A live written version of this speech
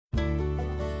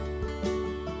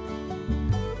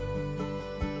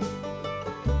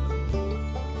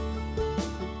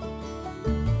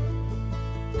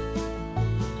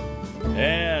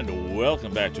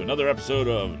welcome back to another episode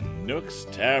of Nook's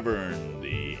Tavern,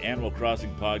 the Animal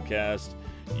Crossing podcast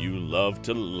you love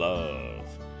to love.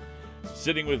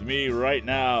 Sitting with me right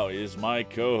now is my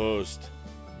co-host,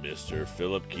 Mr.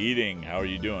 Philip Keating. How are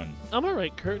you doing? I'm all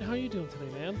right, Kurt. How are you doing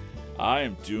today, man? I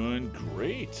am doing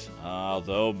great.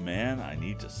 Although, man, I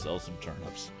need to sell some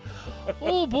turnips.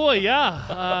 Oh boy,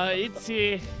 yeah.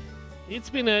 It's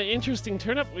been an interesting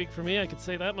turnip week for me. I could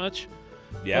say that much.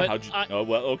 Yeah, But how'd you?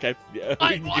 Okay. Yeah.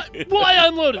 I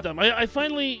unloaded them. I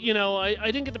finally, I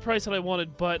didn't get the price that I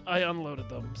wanted, but I unloaded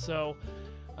them. So,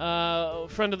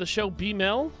 friend of the show, B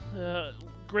Mel,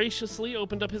 graciously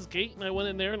opened up his gate, and I went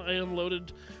in there and I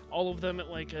unloaded all of them at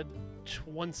like a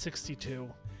 162.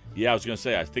 Yeah, I was gonna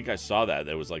say. I think I saw that.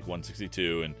 That was like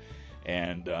 162,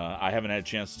 and I haven't had a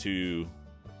chance to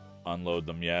unload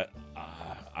them yet.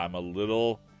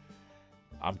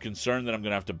 I'm concerned that I'm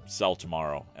gonna have to sell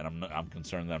tomorrow, and I'm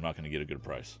concerned that I'm not gonna get a good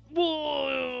price.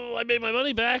 Well, I made my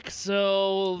money back,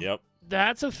 so Yep.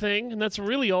 that's a thing, and that's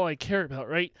really all I care about,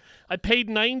 right? I paid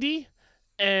 90,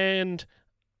 and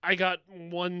I got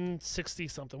 160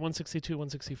 something, 162,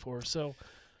 164. So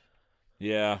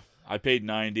Yeah, I paid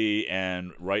 90,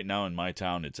 and right now in my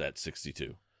town it's at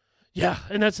 62. yeah,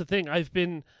 and that's the thing. I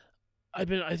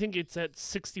think it's at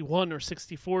 61 or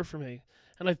 64 for me,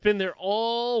 and I've been there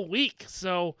all week.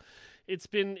 So it's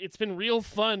been real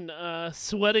fun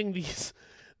sweating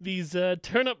these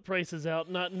turnip prices out,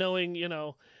 not knowing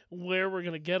where we're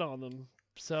gonna get on them.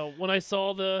 So when I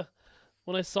saw the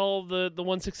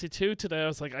 162 today, I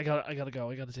was like, I gotta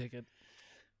go. I gotta take it.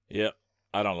 Yep,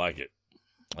 I don't like it.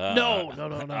 No.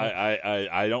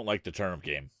 I don't like the turnip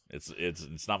game.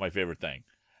 It's not my favorite thing.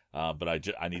 But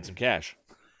I need some cash.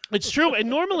 It's true. And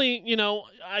normally,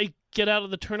 I get out of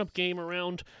the turnip game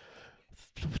around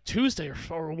Tuesday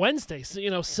or Wednesday.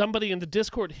 So, somebody in the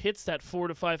Discord hits that $400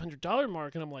 to $500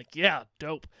 mark, and I'm like, yeah,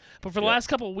 dope. But for the last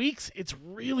couple of weeks, it's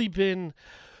been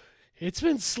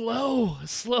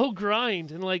slow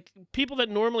grind. And like people that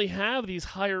normally have these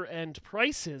higher end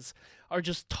prices are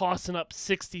just tossing up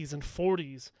 60s and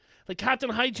 40s. Like Captain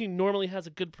Hygiene normally has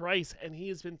a good price, and he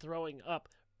has been throwing up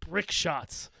brick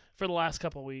shots for the last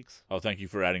couple of weeks. Oh, thank you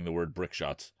for adding the word brick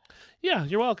shots. Yeah,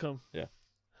 you're welcome. Yeah.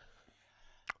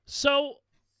 So,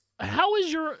 how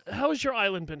is your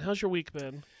island been? How's your week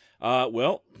been?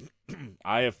 Well,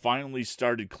 I have finally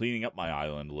started cleaning up my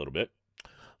island a little bit.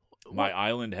 My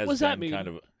island has been kind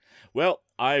of. Well,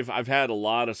 I've had a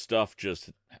lot of stuff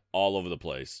just all over the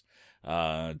place.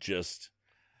 I've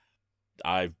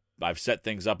set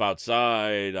things up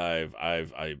outside.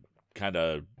 I kind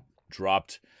of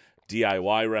dropped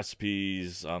DIY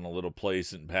recipes on a little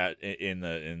place in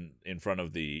front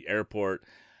of the airport,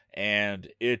 and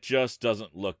it just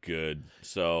doesn't look good.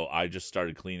 So I just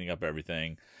started cleaning up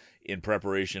everything in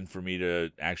preparation for me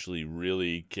to actually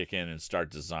really kick in and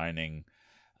start designing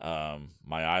my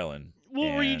island.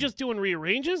 Well, were you just doing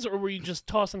rearranges, or were you just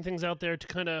tossing things out there to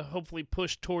kind of hopefully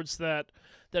push towards that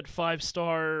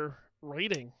 5-star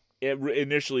rating?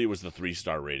 Initially, it was the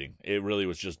 3-star rating. It really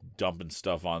was just dumping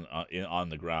stuff on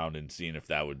the ground and seeing if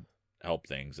that would help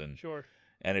things. And sure.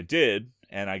 And it did.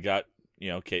 And I got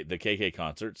the KK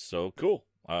concerts. So cool.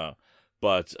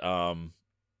 But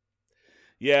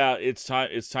yeah, it's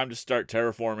time to start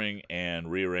terraforming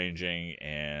and rearranging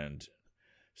and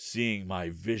seeing my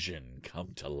vision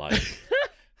come to life.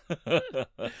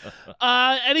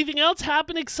 Anything else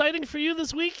happen exciting for you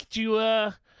this week? Do you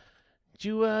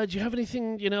have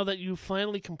anything, that you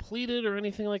finally completed or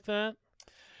anything like that?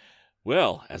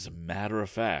 Well, as a matter of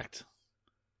fact,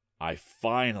 I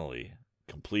finally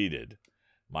completed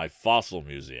my fossil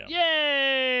museum.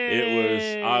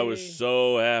 Yay! I was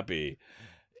so happy.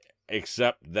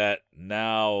 Except that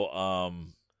now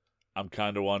I'm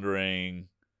kind of wondering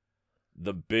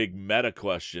the big meta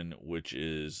question, which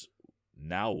is,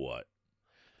 now what?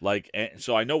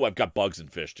 So I know I've got bugs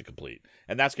and fish to complete,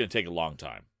 and that's going to take a long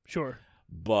time. Sure.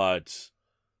 But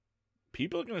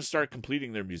people are going to start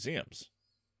completing their museums.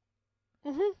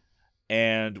 Mm-hmm.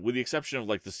 And with the exception of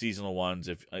like the seasonal ones,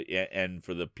 and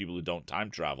for the people who don't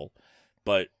time travel,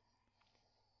 but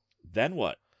then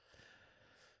what?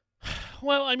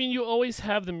 Well, I mean, you always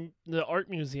have the art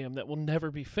museum that will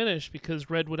never be finished because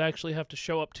Red would actually have to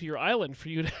show up to your island for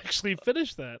you to actually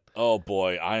finish that. Oh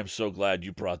boy, I am so glad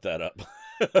you brought that up.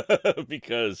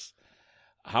 Because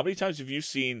how many times have you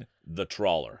seen the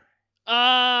trawler?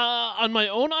 On my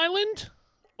own island,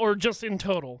 or just in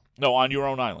total? No, on your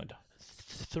own island.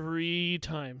 3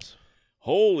 times.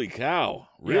 Holy cow!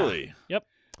 Really? Yeah.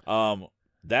 Yep.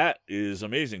 That is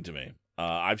amazing to me.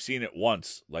 I've seen it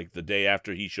once, like the day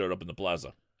after he showed up in the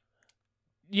plaza.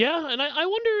 Yeah, and I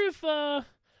wonder if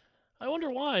I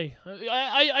wonder why.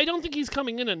 I don't think he's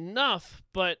coming in enough,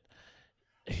 but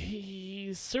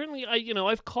he's certainly.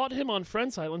 I've caught him on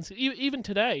Friends Islands even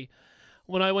today.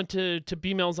 When I went to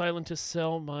B-Mel's Island to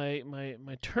sell my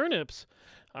turnips,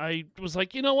 I was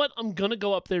like, you know what? I'm going to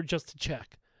go up there just to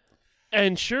check.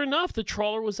 And sure enough, the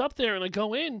trawler was up there, and I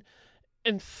go in,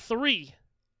 and 3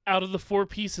 out of the 4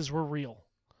 pieces were real.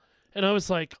 And I was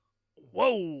like,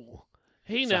 whoa.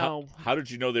 Hey, So now. how did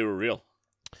you know they were real?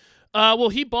 Well,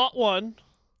 he bought one,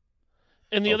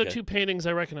 and the other Okay. 2 paintings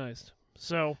I recognized.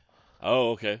 So.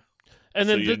 Oh, okay. And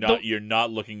So then you're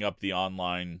not looking up the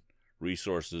online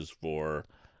resources for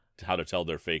how to tell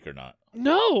they're fake or not.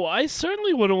 No, I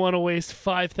certainly wouldn't want to waste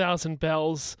 5,000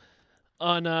 bells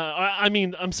on.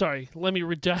 I'm sorry. Let me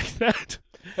redact that.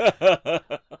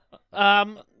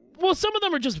 Well, some of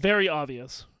them are just very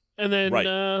obvious, and then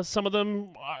Right. some of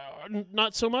them are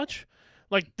not so much.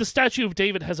 Like the statue of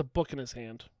David has a book in his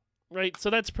hand, right? So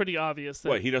that's pretty obvious. That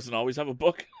What, he doesn't always have a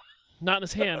book? not in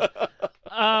his hand.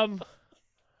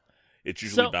 It's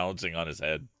usually So- balancing on his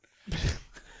head.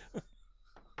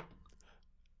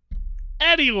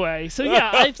 Anyway, so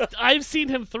yeah, I've seen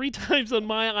him 3 times on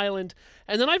my island,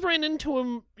 and then I've ran into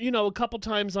him, a couple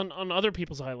times on other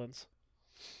people's islands.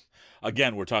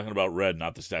 Again, we're talking about Red,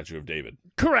 not the statue of David.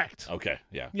 Correct. Okay,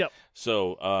 yeah. Yep.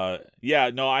 So,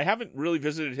 no, I haven't really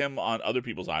visited him on other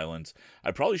people's islands.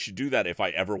 I probably should do that if I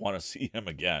ever want to see him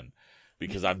again,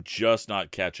 because I'm just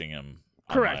not catching him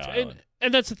on Correct. my island.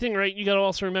 And that's the thing, right? You got to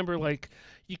also remember, like,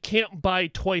 you can't buy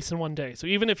twice in one day. So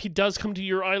even if he does come to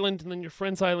your island and then your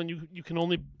friend's island, you can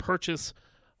only purchase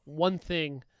one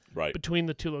thing Right. between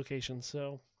the 2 locations.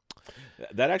 So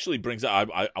That actually brings up.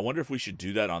 I wonder if we should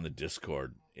do that on the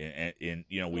Discord.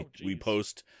 We geez.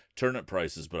 post turnip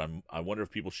prices, but I wonder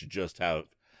if people should just have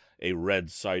a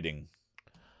Red sighting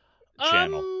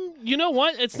channel. You know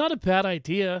what? It's not a bad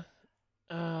idea.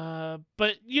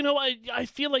 But I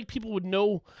feel like people would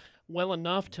know well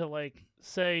enough to like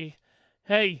say,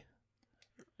 hey,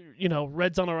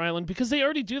 Red's on our island, because they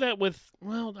already do that with.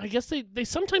 Well, I guess they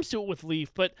sometimes do it with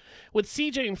Leaf, but with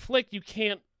CJ and Flick, you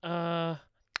can't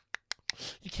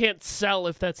sell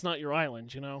if that's not your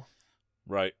island,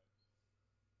 Right.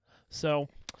 So,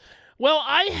 well,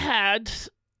 I had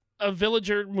a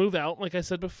villager move out, like I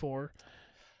said before,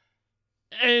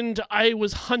 and I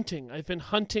was hunting. I've been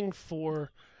hunting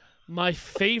for my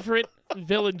favorite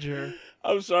villager.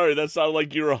 I'm sorry. That sounded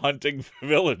like you were hunting for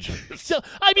villagers. So,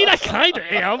 I mean, I kind of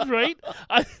am, right?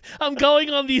 I'm going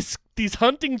on these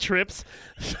hunting trips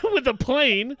with a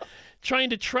plane, trying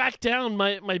to track down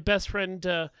my best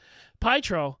friend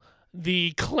Pietro,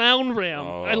 the clown ram.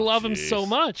 Oh, I love him jeez. so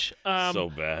much. So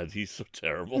bad. He's so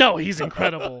terrible. No, he's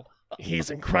incredible. He's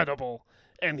incredible.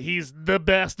 And he's the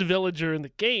best villager in the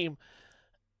game.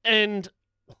 And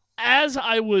as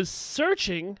I was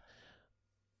searching,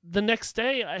 the next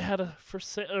day I had a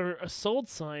sold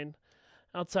sign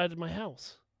outside of my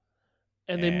house.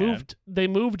 And they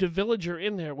moved a villager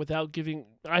in there without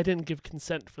I didn't give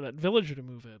consent for that villager to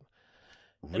move in.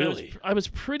 And Really? I was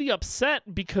pretty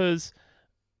upset because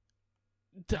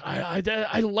I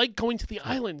like going to the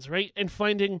islands, right? And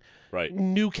finding Right.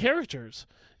 new characters.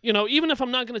 Even if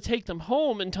I'm not going to take them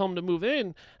home and tell them to move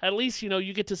in, at least,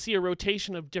 you get to see a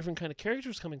rotation of different kind of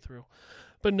characters coming through.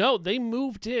 But no, they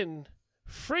moved in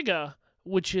Frigga,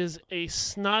 which is a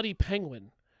snotty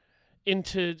penguin,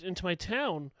 into my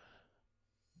town.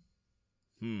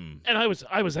 And I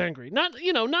was angry. Not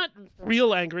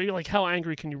real angry, like how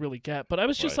angry can you really get, but I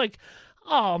was just Right. like,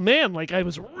 oh man, like I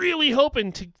was really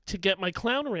hoping to get my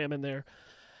clown ram in there.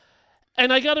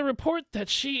 And I got a report that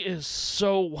she is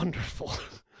so wonderful.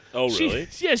 Oh, really?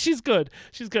 Yeah, she's good.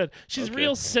 She's good. She's Okay.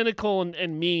 real cynical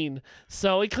and mean.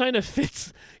 So it kind of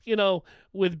fits,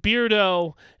 with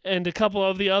Beardo and a couple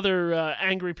of the other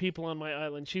angry people on my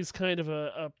island. She's kind of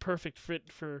a perfect fit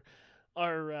for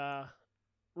our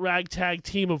ragtag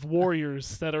team of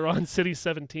warriors that are on City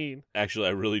 17. Actually,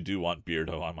 I really do want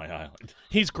Beardo on my island.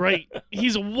 He's great.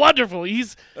 He's wonderful.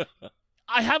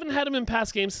 I haven't had him in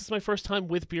past games. This is my first time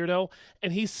with Beardo,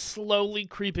 and he's slowly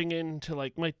creeping into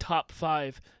like my top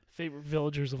 5 favorite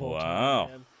villagers of all Wow.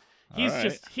 time. Man. He's All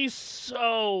right. he's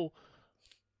so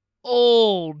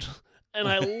old, and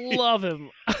I love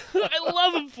him. I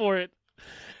love him for it.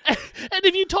 And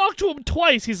if you talk to him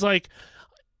twice, he's like,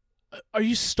 "Are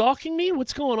you stalking me?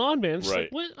 What's going on, man?" It's like,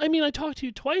 Right. what? I mean, I talked to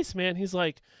you twice, man. He's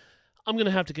like, "I'm gonna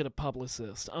have to get a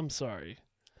publicist. I'm sorry."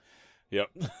 Yep.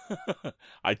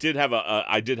 I did have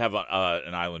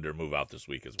an Islander move out this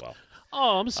week as well.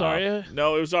 Oh, I'm sorry.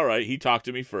 No, it was all right. He talked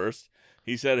to me first.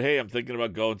 He said, "Hey, I'm thinking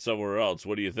about going somewhere else.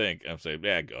 What do you think?" I'm saying,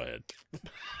 "Yeah, go ahead."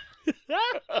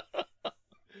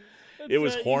 It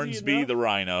was Hornsby the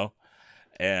rhino.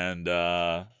 And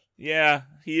yeah,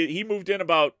 he moved in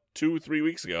about 2-3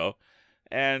 weeks ago,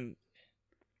 and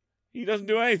he doesn't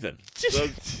do anything.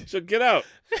 So get out.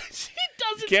 He doesn't.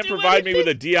 You can't provide me with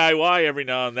a DIY every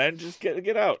now and then. Just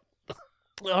get out.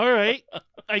 All right,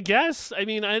 I guess. I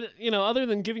mean, other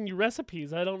than giving you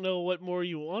recipes, I don't know what more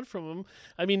you want from them.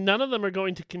 I mean, none of them are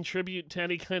going to contribute to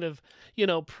any kind of,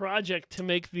 project to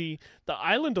make the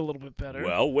island a little bit better.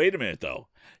 Well, wait a minute though.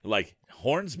 Like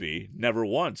Hornsby never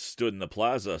once stood in the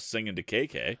plaza singing to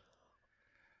KK.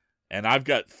 And I've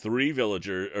got 3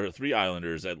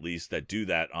 islanders at least that do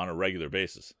that on a regular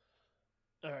basis.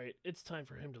 All right, it's time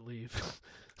for him to leave.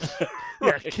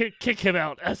 Right. Yeah, kick him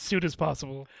out as soon as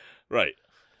possible. Right.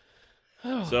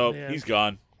 Oh, So man. he's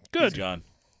gone. Good. He's gone.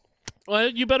 Well,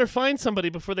 you better find somebody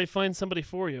before they find somebody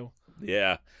for you.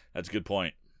 Yeah, that's a good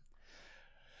point.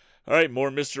 All right,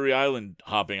 more Mystery Island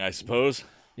hopping, I suppose.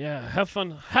 Yeah, have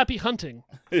fun. Happy hunting.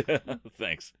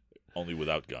 Thanks. Only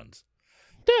without guns.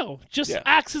 No, just Yeah.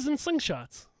 axes and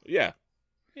slingshots. Yeah.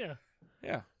 Yeah.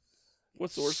 Yeah.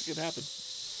 What's the worst that could happen?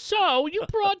 So, you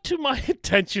brought to my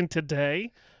attention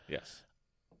today Yes.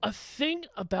 a thing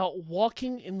about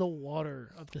walking in the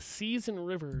water of the seas and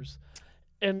rivers.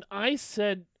 And I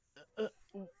said,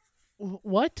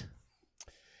 what?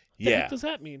 The Yeah. heck does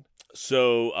that mean?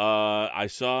 So I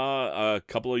saw a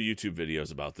couple of YouTube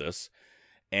videos about this,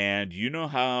 and you know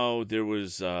how there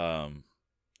was the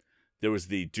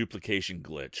duplication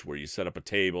glitch where you set up a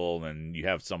table and you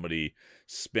have somebody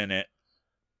spin it,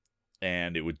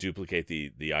 and it would duplicate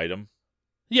the item.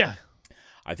 Yeah.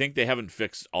 I think they haven't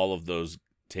fixed all of those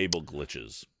table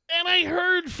glitches. And I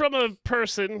heard from a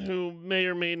person who may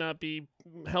or may not be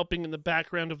helping in the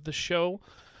background of the show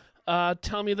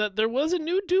tell me that there was a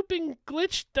new duping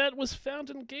glitch that was found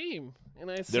in game. And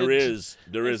I said, There is.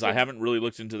 said- I haven't really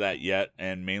looked into that yet,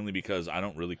 and mainly because I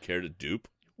don't really care to dupe.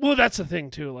 Well, that's the thing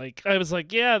too. Like I was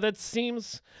like, yeah, that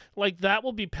seems like that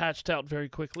will be patched out very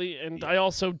quickly. And Yeah. I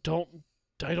also don't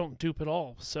dupe at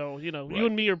all. So you Right.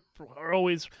 and me are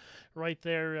always right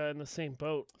there in the same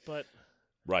boat. But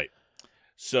Right.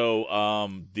 So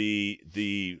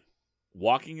the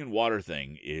walking in water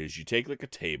thing is you take like a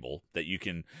table that you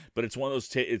can, but it's one of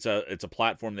those it's a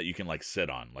platform that you can like sit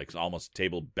on, like almost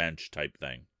table bench type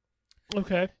thing.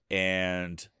 okay,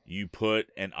 And you put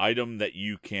an item that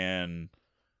you can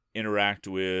interact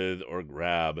with or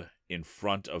grab in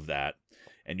front of that,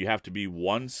 and you have to be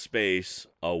one space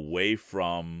away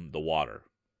from the water.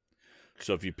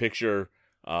 So if you picture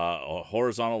a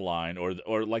horizontal line or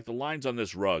like the lines on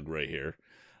this rug right here,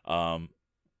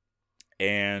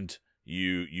 and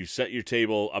you set your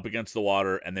table up against the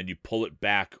water, and then you pull it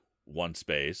back one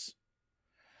space,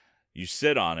 you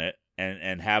sit on it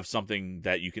and have something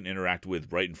that you can interact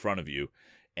with right in front of you,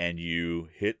 and you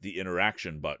hit the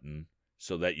interaction button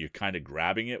so that you're kind of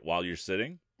grabbing it while you're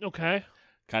sitting, okay,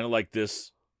 kind of like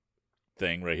this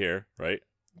thing right here, right?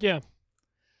 yeah,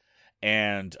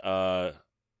 And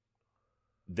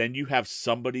then you have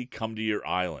somebody come to your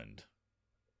island.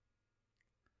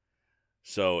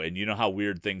 So, and you know how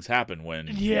weird things happen when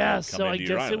yeah. come So I into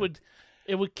your guess island.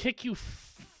 it would kick you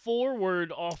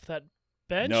forward off that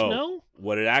bench. No. No.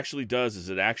 What it actually does is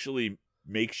it actually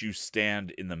makes you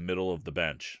stand in the middle of the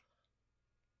bench.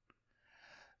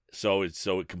 So it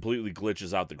completely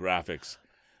glitches out the graphics,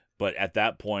 but at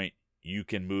that point you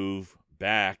can move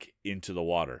back into the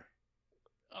water.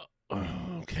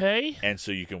 Okay. And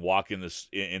so you can walk in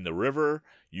the river.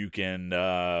 You can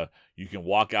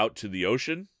walk out to the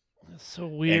ocean, That's so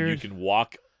weird. and you can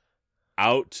walk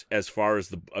out as far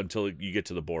as until you get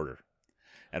to the border,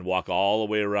 and walk all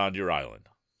the way around your island.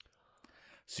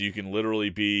 So you can literally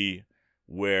be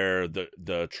where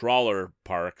the trawler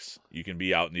parks. You can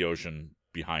be out in the ocean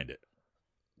behind it.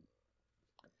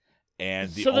 And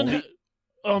the so only then,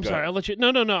 oh, I'm Go sorry. ahead. I'll let you. No.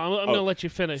 I'm going to let you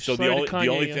finish. so Sorry to the Kanye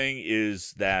only you. thing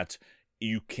is that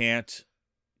you can't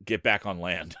get back on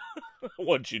land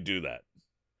once you do that.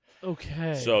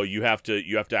 Okay. So you have to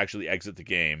actually exit the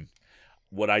game.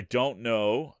 What I don't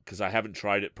know, because I haven't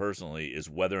tried it personally, is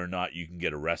whether or not you can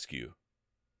get a rescue.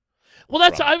 well,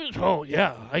 that's from oh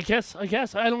yeah. I guess I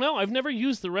don't know. I've never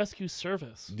used the rescue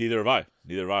service. Neither have I.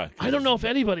 I don't know if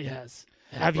anybody has.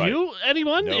 Have Right. you?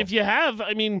 Anyone? No. If you have,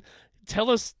 I mean, tell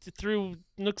us through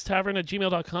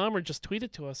nookstavern@gmail.com or just tweet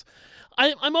it to us.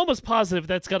 I'm almost positive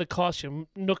that's got to cost you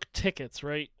Nook tickets,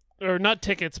 right? Or not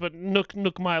tickets, but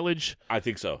Nook mileage I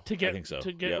think so. to get I think so.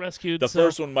 to get Yep. rescued. The so-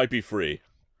 first one might be free,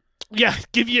 yeah,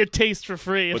 give you a taste for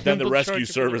free. but then the they'll rescue charge you for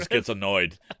the service rest. gets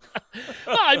annoyed.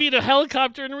 Well, I mean, a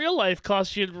helicopter in real life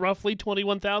costs you roughly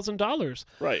 $21,000,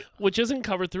 Right. which isn't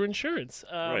covered through insurance.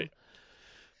 Right.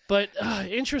 But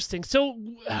interesting. So,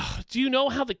 do you know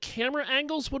how the camera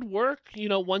angles would work?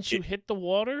 Once you hit the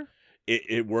water.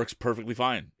 It works perfectly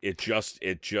fine. It's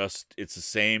the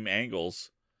same angles,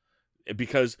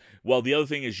 because the other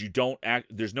thing is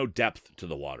there's no depth to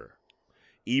the water.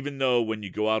 Even though when you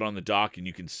go out on the dock and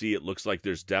you can see, it looks like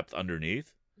there's depth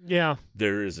underneath. Yeah,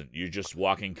 there isn't. You're just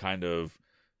walking kind of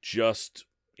just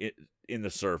in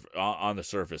the on the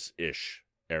surface ish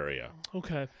area.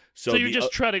 Okay. So you're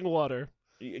just treading water.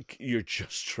 You're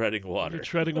just treading water. You're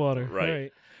treading water.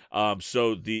 Right.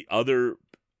 So the other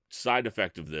side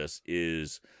effect of this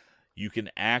is you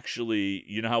can actually,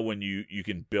 how when you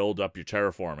can build up your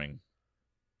terraforming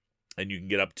and you can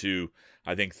get up to,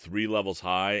 I think, 3 levels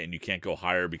high, and you can't go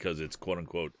higher because it's quote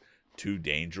unquote too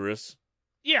dangerous.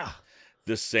 Yeah.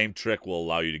 This same trick will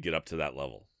allow you to get up to that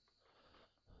level.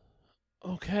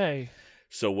 Okay.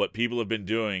 So what people have been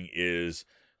doing is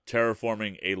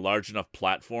terraforming a large enough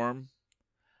platform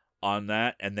on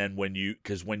that, and then when you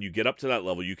get up to that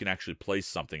level, you can actually place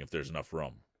something if there's enough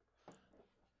room.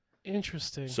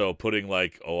 Interesting. So putting I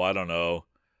don't know,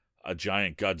 a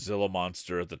giant Godzilla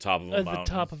monster at the top of a mountain. At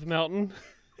the top of a mountain.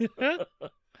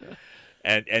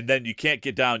 and then you can't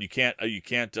get down. You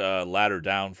can't ladder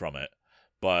down from it,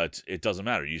 but it doesn't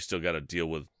matter. You still got to deal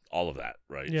with all of that,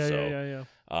 right? Yeah.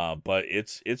 But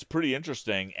it's pretty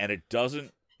interesting, and it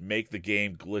doesn't make the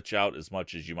game glitch out as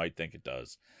much as you might think it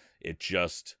does. It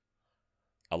just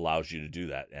allows you to do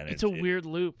that, and it's a weird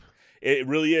loop. It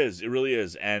really is. It really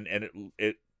is, and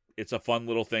it's a fun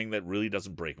little thing that really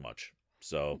doesn't break much.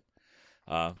 So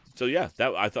yeah,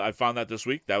 I found that this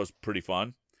week. That was pretty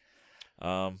fun.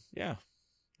 Yeah,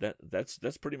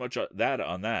 that's pretty much that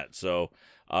on that. So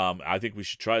I think we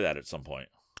should try that at some point.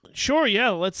 Sure.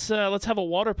 Yeah. Let's have a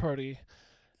water party.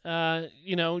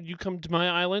 You come to my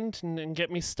island and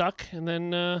get me stuck, and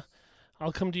then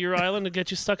I'll come to your island and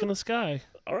get you stuck in the sky.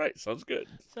 All right, sounds good.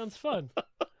 Sounds fun.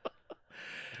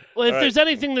 Well, if there's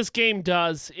anything this game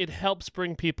does, it helps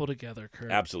bring people together,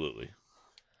 Kurt. Absolutely.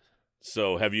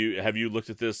 So have you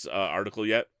looked at this article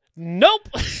yet? Nope.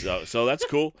 So that's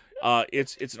cool.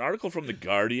 It's an article from The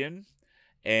Guardian,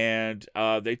 and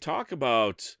they talk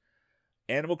about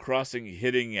Animal Crossing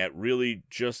hitting at really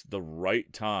just the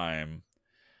right time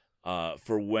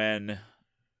for when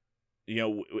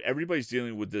everybody's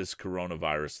dealing with this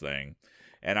coronavirus thing.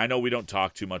 And I know we don't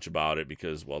talk too much about it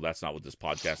because, that's not what this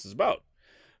podcast is about.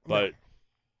 But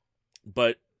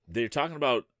they're talking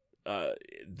about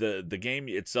the game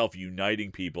itself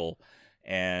uniting people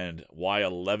and why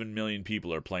 11 million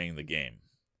people are playing the game.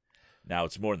 Now,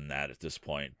 it's more than that at this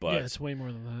point. But yeah, it's way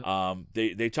more than that.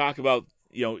 They talk about,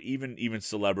 even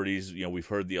celebrities. We've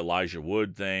heard the Elijah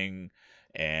Wood thing,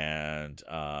 and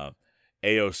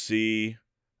AOC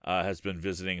has been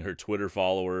visiting her Twitter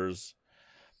followers.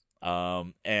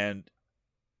 And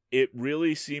it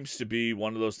really seems to be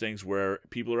one of those things where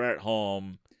people are at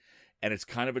home and it's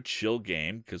kind of a chill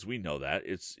game, because we know that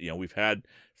it's, we've had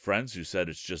friends who said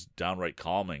it's just downright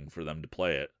calming for them to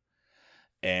play it.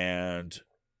 And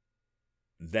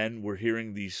then we're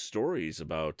hearing these stories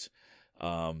about,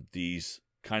 these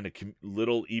kind of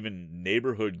little, even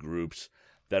neighborhood groups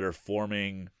that are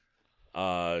forming,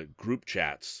 group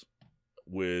chats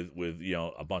with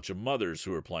a bunch of mothers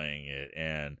who are playing it,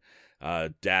 and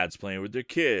dads playing with their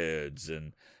kids,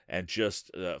 and just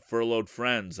furloughed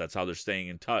friends. That's how they're staying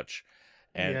in touch,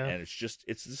 and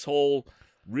it's this whole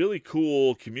really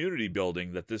cool community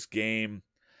building that this game,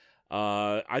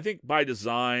 I think by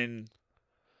design,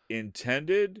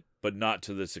 intended, but not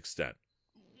to this extent.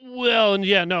 Well, and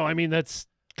yeah, no, I mean that's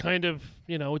kind of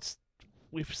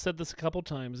we've said this a couple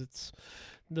times. It's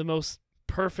the most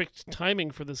perfect timing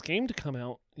for this game to come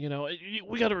out. We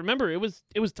got to remember it was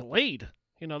delayed.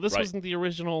 This Right. wasn't the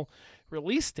original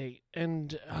release date,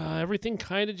 and everything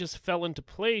kind of just fell into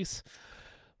place.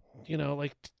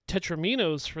 Like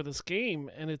Tetraminos for this game,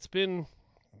 and it's been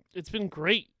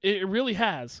great. It really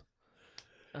has.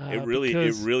 It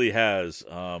really has.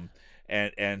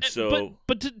 And so,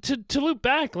 but to loop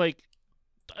back, like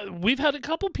we've had a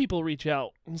couple people reach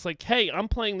out, and it's like, hey, I'm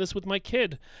playing this with my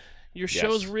kid. Your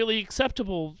show's really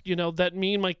acceptable, that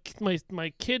me and my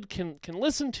kid can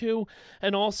listen to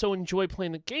and also enjoy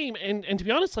playing the game. And to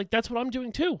be honest, like that's what I'm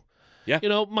doing too. Yeah.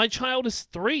 My child is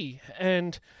 3,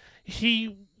 and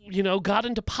he, got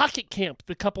into Pocket Camp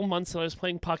the couple months that I was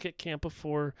playing Pocket Camp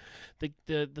before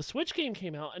the Switch game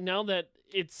came out. And now that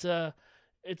it's on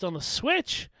the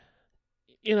Switch,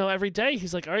 every day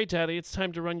he's like, all right, Daddy, it's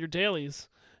time to run your dailies.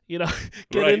 Get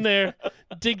Right. in there,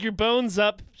 dig your bones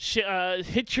up,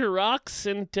 hit your rocks,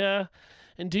 and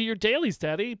do your dailies,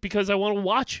 Daddy, because I want to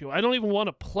watch you. I don't even want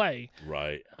to play.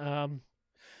 right.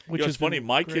 which It's is funny.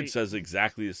 My great. kid says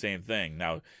exactly the same thing.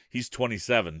 Now he's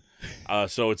 27,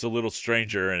 so it's a little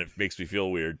stranger, and it makes me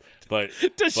feel weird. But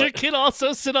Does your kid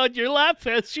also sit on your lap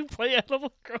as you play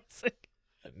Animal Crossing?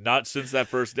 not since that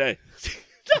first day.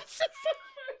 That's the first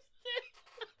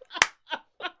thing.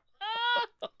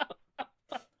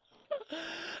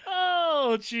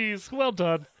 Oh, jeez. Well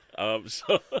done.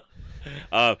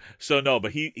 So no,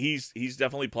 but he's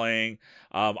definitely playing.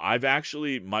 I've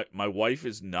actually my wife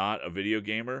is not a video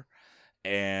gamer,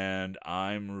 and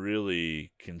I'm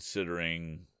really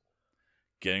considering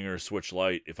getting her a Switch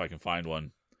Lite if I can find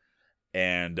one,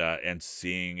 and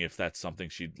seeing if that's something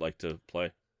she'd like to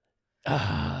play.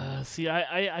 See,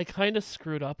 I kind of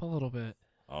screwed up a little bit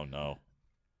Oh no.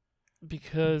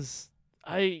 because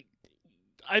I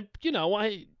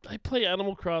play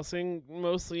Animal Crossing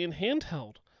mostly in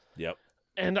handheld. Yep.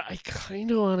 And I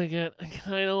kind of want to get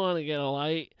a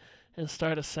light and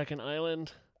start a second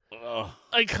island. Ugh.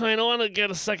 I kind of want to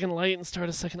get a second light and start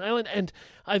a second island. And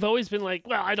I've always been like,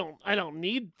 well, I don't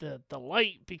need the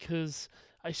light because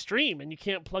I stream and you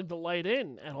can't plug the light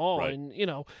in at all. Right. And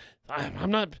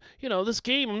I'm not, this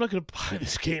game. I'm not going to buy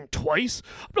this game twice.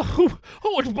 Who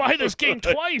would buy this game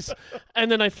twice?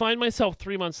 And then I find myself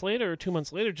 3 months later or 2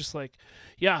 months later, just like,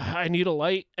 yeah, I need a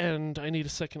light and I need a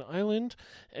second island,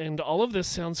 and all of this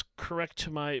sounds correct to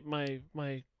my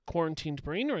quarantined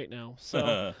brain right now.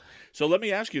 So, So let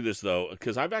me ask you this though,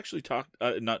 because I've actually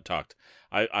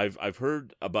I've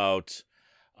heard about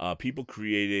people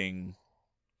creating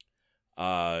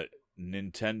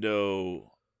Nintendo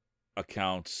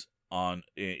accounts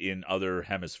in other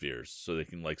hemispheres, so they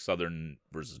can like southern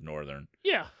versus northern,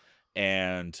 yeah.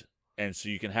 and so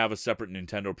you can have a separate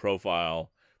Nintendo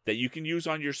profile that you can use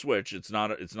on your Switch. It's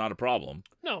not a problem.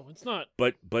 No, it's not.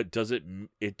 But does it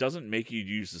doesn't make you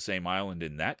use the same island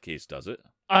in that case, does it?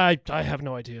 I have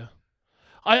no idea.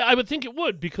 I would think it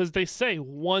would, because they say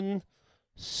one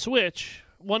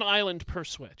island per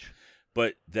Switch.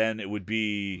 But then it would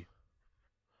be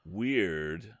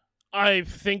weird. I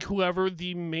think whoever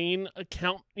the main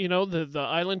account, the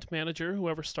island manager,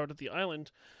 whoever started the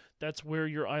island, that's where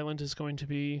your island is going to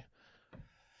be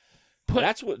put.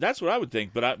 That's what I would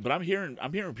think. But I'm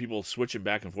hearing people switching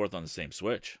back and forth on the same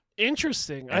Switch.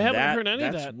 Interesting. And I haven't heard any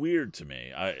of that. That's weird to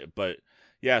me.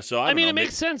 Yeah, so I mean, know, it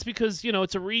makes sense because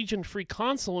it's a region-free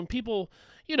console, and people,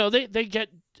 they get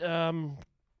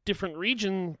different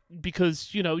region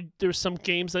because there's some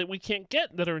games that we can't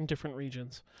get that are in different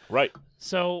regions. Right.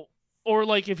 So, or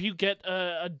like if you get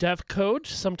a dev code,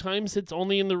 sometimes it's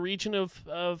only in the region of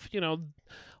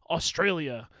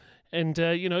Australia, and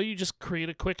you just create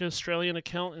a quick Australian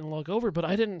account and log over. But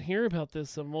I didn't hear about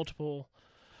this multiple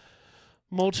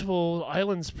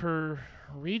islands per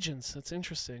regions. That's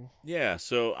interesting. Yeah,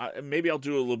 so maybe I'll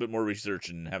do a little bit more research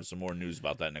and have some more news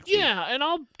about that next week. Yeah, and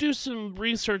I'll do some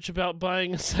research about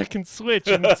buying a second Switch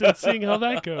and seeing how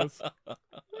that goes.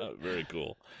 Very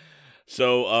cool.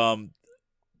 So,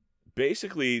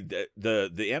 basically,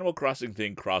 the Animal Crossing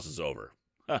thing crosses over,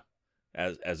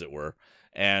 as it were,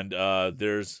 and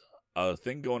there's a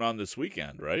thing going on this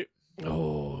weekend, right?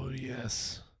 Oh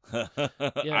yes.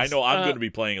 I know I'm going to be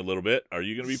playing a little bit. Are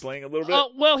you going to be playing a little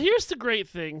bit? Well, here's the great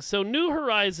thing. So New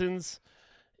Horizons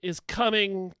is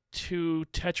coming to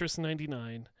Tetris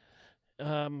 99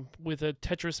 with a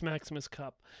Tetris Maximus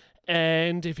Cup.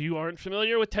 And if you aren't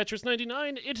familiar with Tetris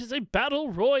 99, it is a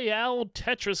battle royale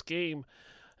Tetris game.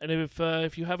 And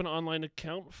if you have an online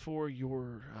account for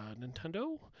your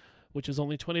Nintendo, which is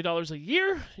only $20 a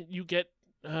year, you get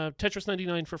Tetris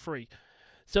 99 for free.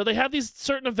 So they have these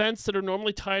certain events that are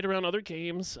normally tied around other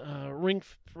games. Ring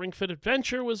Fit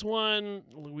Adventure was one.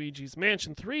 Luigi's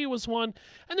Mansion 3 was one.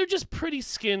 And they're just pretty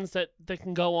skins that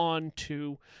can go on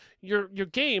to your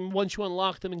game once you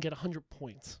unlock them and get 100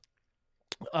 points.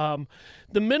 The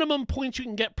minimum points you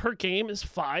can get per game is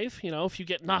 5. If you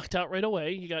get knocked out right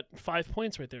away, you got 5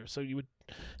 points right there. So you would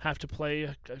have to play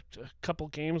a couple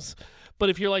games. But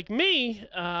if you're like me,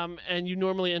 and you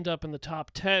normally end up in the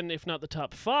top 10, if not the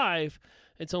top 5,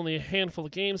 it's only a handful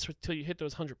of games until you hit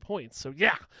those 100 points. So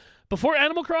yeah, before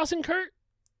Animal Crossing, Kurt,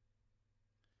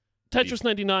 Tetris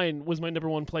 99 was my number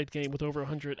one played game with over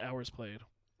 100 hours played.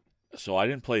 So I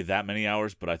didn't play that many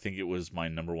hours, but I think it was my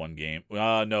number one game.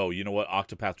 No, you know what?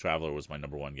 Octopath Traveler was my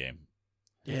number one game.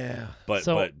 Yeah. But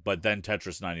then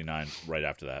Tetris 99 right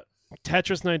after that.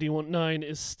 Tetris 99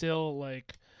 is still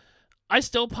like, I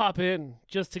still pop in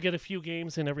just to get a few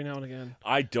games in every now and again.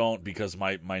 I don't, because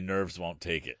my nerves won't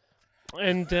take it.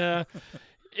 And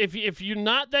if you're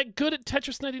not that good at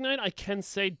Tetris 99, I can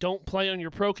say don't play on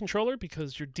your Pro Controller,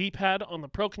 because your D-pad on the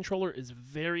Pro Controller is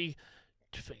very,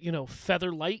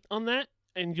 feather light on that.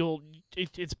 and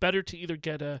it's better to either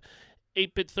get a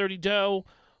 8-bit 30-do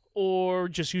or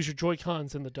just use your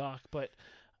Joy-Cons in the dock. But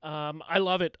I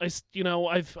love it.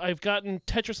 I've gotten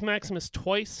Tetris Maximus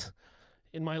twice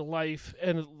in my life,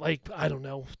 and like, I don't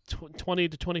know, 20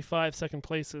 to 25 second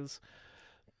places.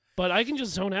 But I can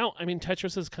just zone out. I mean,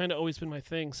 Tetris has kind of always been my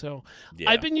thing. So Yeah.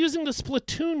 I've been using the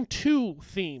Splatoon 2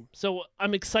 theme. So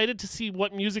I'm excited to see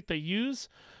what music they use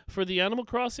for the Animal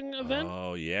Crossing event.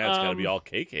 Oh yeah, it's got to be all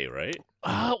KK, right?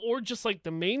 Or just like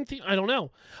the main theme. I don't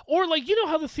know. Or like, you know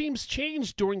how the themes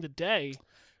change during the day?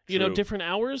 You know, True. different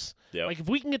hours? Yep. Like if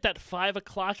we can get that 5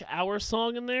 o'clock hour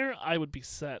song in there, I would be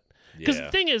set. Because Yeah.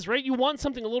 the thing is, right, you want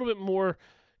something a little bit more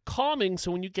calming so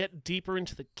when you get deeper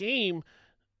into the game,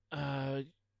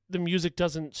 the music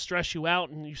doesn't stress you out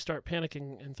and you start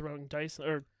panicking and throwing dice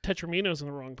or tetraminos in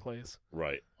the wrong place.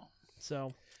 Right.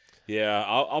 So, Yeah,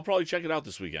 I'll probably check it out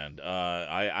this weekend.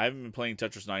 I haven't been playing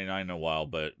Tetris 99 in a while,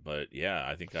 but yeah,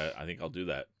 I think I'll do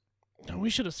that. we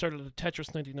should have started a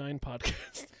Tetris 99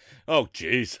 podcast. Oh,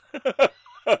 jeez.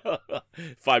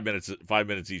 5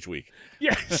 minutes each week.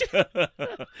 Yeah.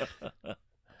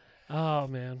 Oh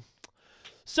man.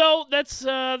 So that's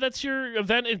your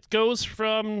event. It goes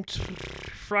from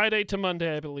Friday to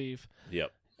Monday, I believe.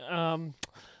 Yep.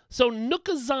 So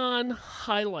Nookazon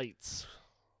highlights.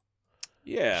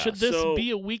 Yeah. Should this so,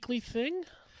 be a weekly thing?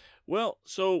 Well,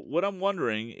 so what I'm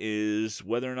wondering is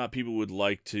whether or not people would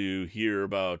like to hear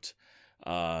about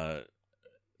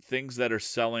things that are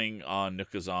selling on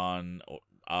Nookazon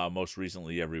most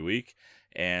recently every week,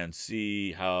 and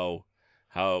see how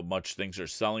much things are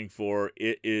selling for.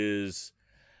 It is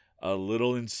a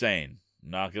little insane,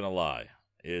 not gonna lie.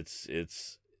 It's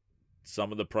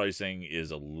some of the pricing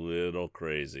is a little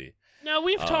crazy. Now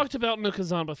we've talked about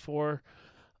Nookazon before.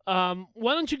 Why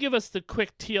don't you give us the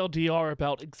quick TLDR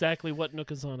about exactly what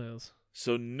Nookazon is?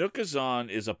 So Nookazon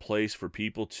is a place for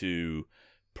people to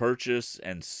purchase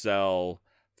and sell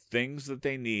things that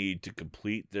they need to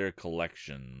complete their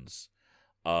collections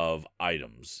of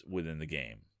items within the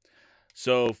game.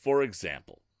 So, for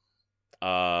example,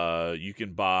 you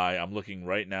can buy, I'm looking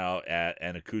right now at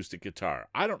an acoustic guitar.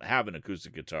 I don't have an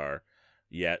acoustic guitar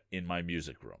yet in my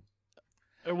music room.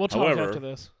 We'll talk However- after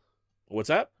this. What's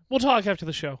that? We'll talk after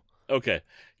the show. Okay.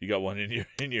 You got one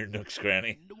in your Nook's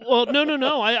cranny. Well,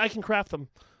 no. I can craft them.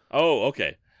 Oh,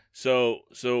 okay. So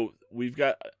we've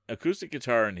got acoustic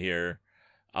guitar in here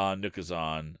on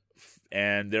Nookazon,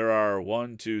 and there are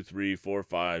 1, 2, 3, 4,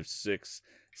 5, 6,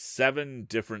 7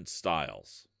 different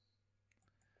styles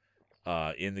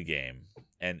in the game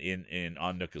and in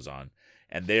on Nookazon,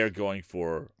 and they are going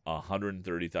for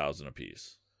 130,000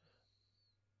 apiece.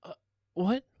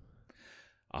 What?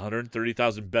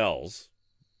 130,000 bells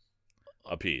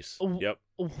apiece. Yep.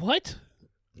 What?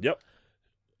 Yep.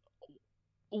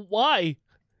 Why?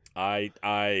 I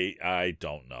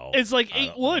don't know. It's like I 8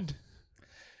 don't know. wood.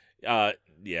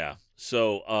 Yeah.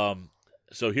 So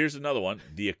here's another one,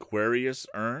 the Aquarius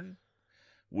urn,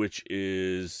 which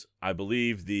is, I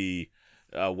believe, the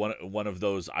one of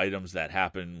those items that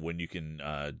happen when you can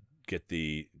get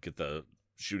the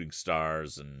shooting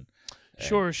stars and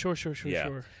Sure.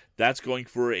 yeah. That's going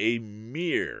for a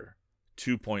mere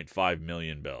 2.5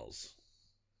 million bells.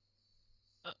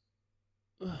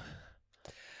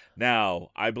 Now,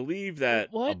 I believe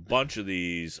that What? a bunch of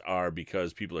these are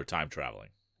because people are time traveling.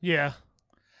 Yeah.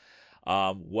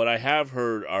 What I have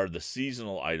heard are the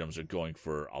seasonal items are going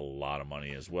for a lot of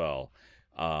money as well.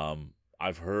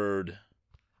 I've heard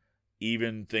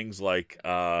even things like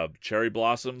cherry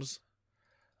blossoms.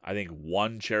 I think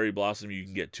one cherry blossom you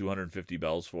can get 250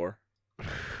 bells for.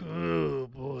 Oh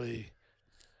boy.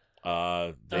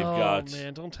 They've got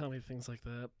man, don't tell me things like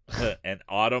that. an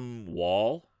autumn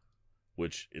wall,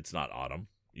 which it's not autumn.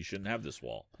 You shouldn't have this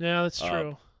wall. Yeah, that's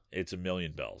true. It's 1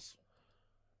 million bells.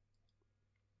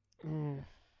 Mm.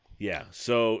 Yeah,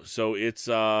 so it's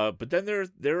but then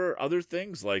there are other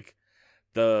things like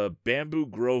the Bamboo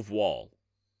Grove wall.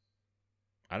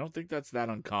 I don't think that's that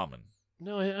uncommon.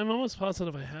 No, I'm almost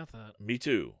positive I have that. Me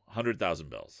too. 100,000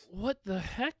 bells. What the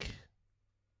heck?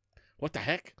 What the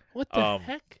heck? What the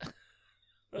heck?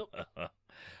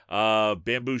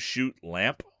 Bamboo shoot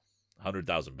lamp,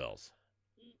 100,000 bells.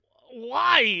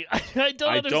 Why? I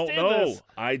don't understand know. this.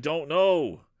 I don't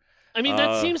know. I mean,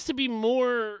 that seems to be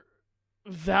more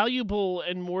valuable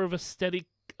and more of a steady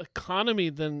economy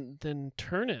than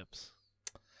turnips.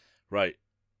 Right.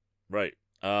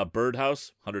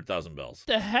 Birdhouse, 100,000 bells.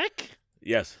 The heck?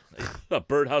 Yes, a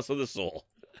birdhouse of the soul.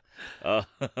 Yeah,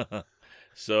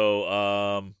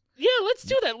 let's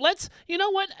do that. You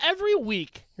know what? Every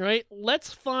week, right?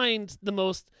 Let's find the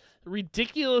most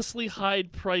ridiculously high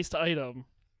priced item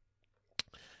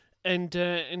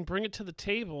and bring it to the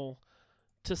table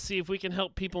to see if we can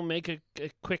help people make a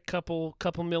quick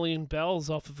couple million bells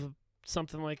off of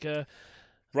something like a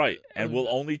Right, and we'll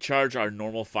only charge our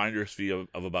normal finder's fee of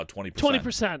about 20%.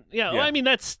 20%. Yeah, well, I mean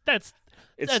that's It's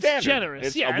that's standard.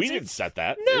 generous. Yeah, we didn't set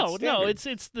that. No, it's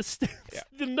it's the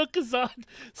Nookazon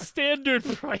standard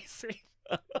pricing.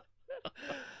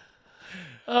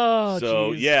 Oh,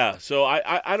 so geez. yeah, so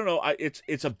I don't know.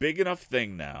 It's a big enough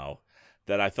thing now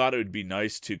that I thought it would be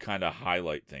nice to kind of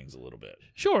highlight things a little bit.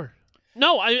 Sure.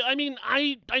 No, I mean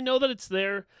I know that it's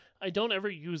there. I don't ever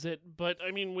use it, but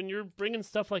I mean when you're bringing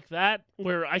stuff like that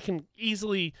where I can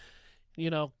easily,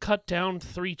 cut down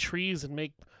 3 trees and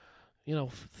make,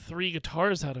 3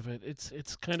 guitars out of it.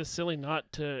 It's kind of silly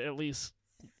not to at least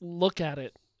look at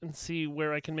it and see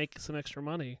where I can make some extra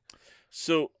money.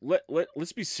 So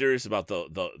let's be serious about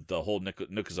the whole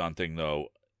Nookazon thing, though.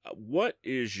 What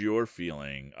is your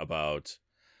feeling about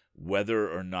whether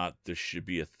or not this should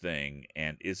be a thing,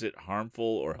 and is it harmful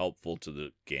or helpful to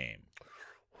the game?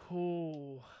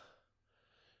 Ooh.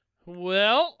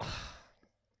 Well,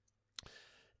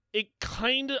 it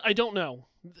kind of, I don't know.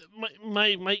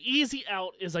 My easy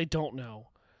out is I don't know,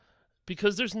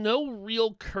 because there's no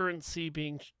real currency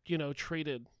being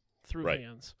traded through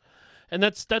hands. And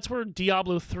that's where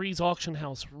Diablo 3's auction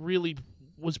house really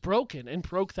was broken and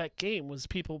broke that game, was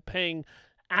people paying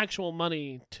actual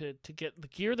money to get the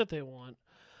gear that they want.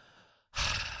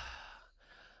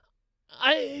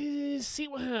 I see.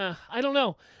 I don't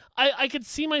know. I could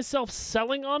see myself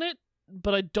selling on it,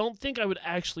 but I don't think I would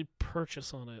actually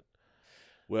purchase on it.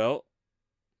 Well,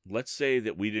 let's say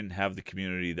that we didn't have the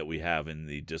community that we have in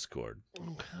the Discord.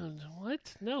 Oh, God,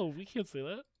 what? No, we can't say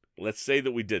that. Let's say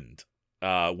that we didn't.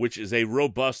 Which is a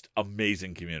robust,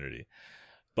 amazing community.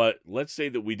 But let's say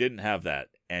that we didn't have that,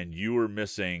 and you were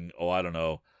missing, I don't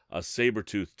know, a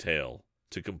saber-toothed tail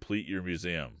to complete your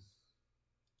museum.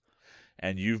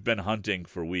 And you've been hunting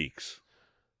for weeks.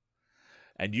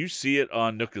 And you see it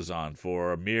on Nookazon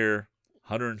for a mere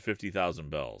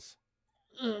 150,000 bells.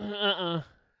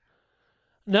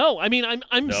 No, I mean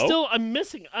I'm No? I'm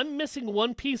missing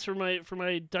one piece for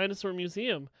my dinosaur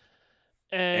museum.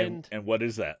 And what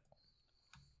is that?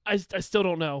 I still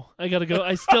don't know. I gotta go.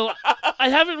 I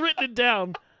haven't written it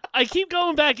down. I keep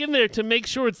going back in there to make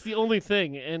sure it's the only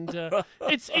thing, and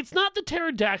it's not the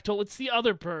pterodactyl. It's the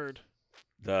other bird.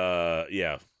 The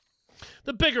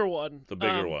bigger one. The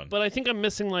bigger one. But I think I'm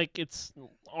missing like its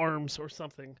arms or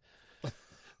something.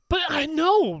 But I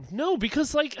know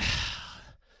because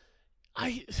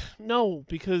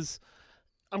because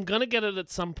I'm gonna get it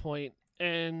at some point,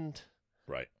 and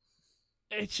right.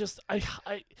 It's just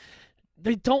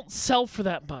they don't sell for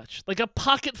that much. Like a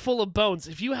pocket full of bones.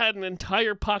 If you had an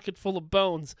entire pocket full of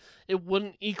bones, it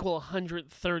wouldn't equal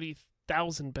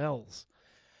 130,000 bells.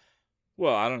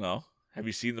 Well, I don't know. Have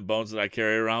you seen the bones that I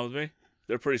carry around with me?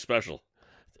 They're pretty special.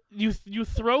 You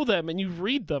throw them and you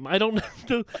read them. I don't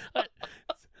know.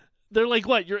 They're like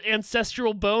what? Your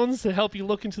ancestral bones to help you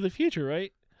look into the future,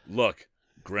 right? Look,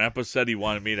 Grandpa said he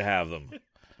wanted me to have them.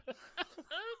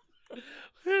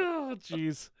 Oh,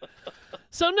 jeez.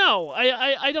 So no,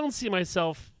 I don't see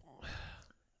myself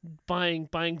buying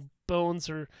bones,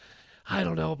 or I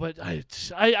don't know, but I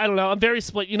don't know. I'm very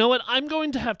split. You know what? I'm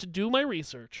going to have to do my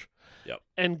research. Yep.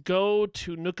 And go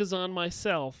to Nookazon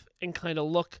myself and kind of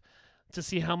look to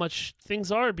see how much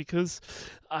things are, because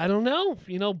I don't know.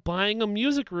 Buying a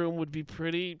music room would be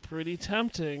pretty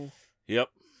tempting. Yep.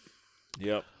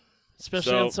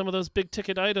 Especially on some of those big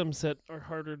ticket items that are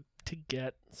harder to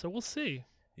get. So we'll see.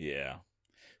 Yeah.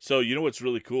 So what's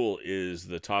really cool is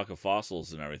the talk of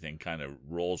fossils and everything kind of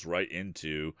rolls right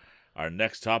into our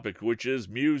next topic, which is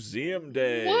Museum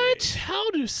Day. What? How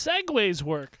do segues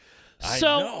work? I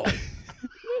know.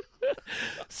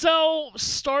 So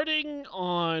starting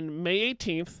on May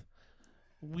 18th,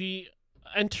 we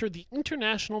enter the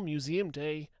International Museum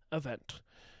Day event.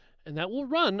 And that will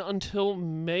run until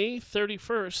May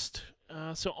 31st,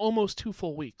 so almost 2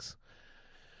 full weeks.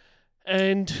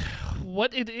 And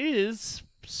what it is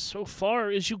so far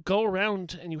is you go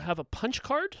around and you have a punch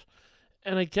card,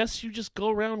 and I guess you just go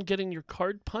around getting your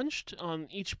card punched on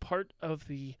each part of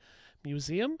the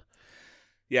museum.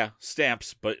 Yeah,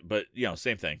 stamps, but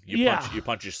same thing. You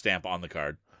punch your stamp on the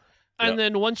card. And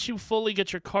then once you fully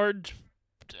get your card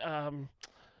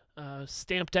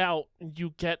stamped out,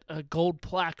 you get a gold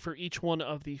plaque for each one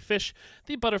of the fish,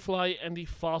 the butterfly, and the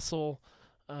fossil,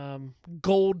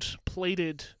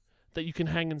 gold-plated that you can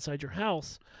hang inside your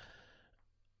house.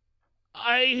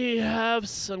 I have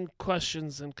some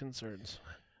questions and concerns.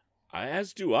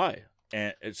 As do I.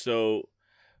 And so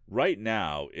right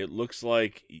now, it looks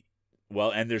like,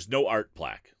 and there's no art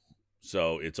plaque.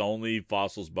 So it's only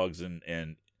fossils, bugs,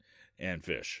 and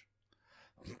fish.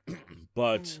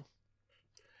 But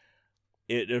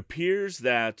it appears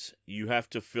that you have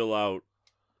to fill out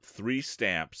 3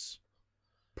 stamps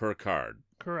per card.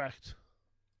 Correct.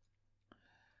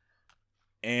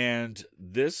 And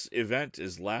this event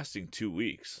is lasting 2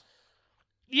 weeks.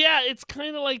 Yeah, it's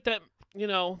kind of like that,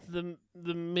 the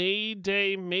May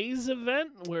Day Maze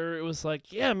event where it was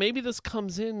like, yeah, maybe this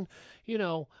comes in,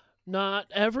 not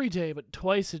every day, but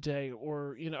twice a day,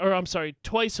 or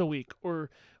twice a week, or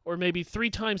maybe 3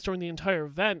 times during the entire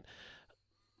event.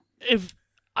 If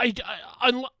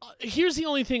here's the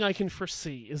only thing I can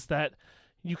foresee is that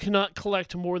you cannot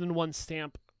collect more than 1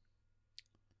 stamp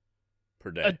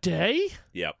per day. A day?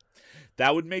 Yep.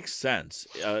 That would make sense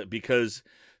because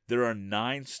there are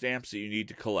 9 stamps that you need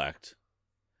to collect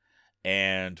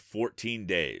and 14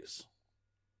 days.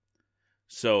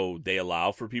 So they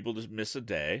allow for people to miss a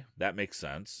day. That makes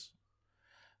sense.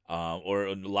 Or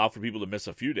allow for people to miss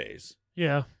a few days.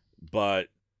 Yeah. But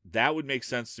that would make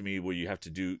sense to me where you have to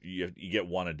do, you get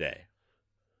 1 a day.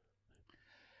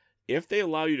 If they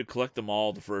allow you to collect them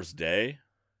all the first day,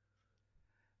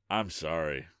 I'm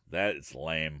sorry. That is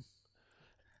lame.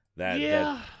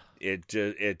 I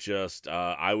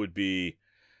would be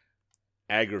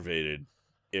aggravated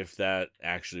if that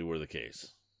actually were the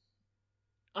case.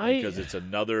 Because it's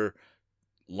another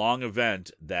long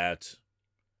event that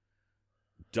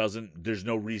there's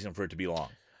no reason for it to be long.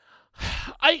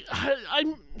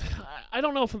 I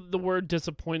don't know if the word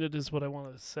disappointed is what I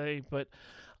wanted to say, but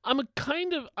I'm a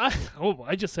kind of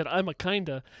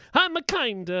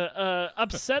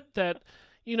upset that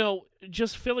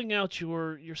just filling out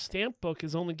your stamp book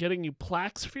is only getting you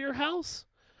plaques for your house.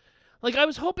 Like, I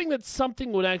was hoping that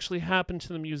something would actually happen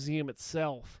to the museum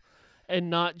itself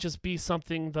and not just be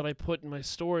something that I put in my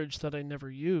storage that I never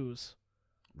use.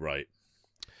 Right.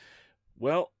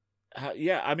 Well,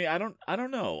 yeah, I mean, I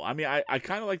don't know. I mean, I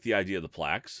kind of like the idea of the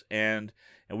plaques, and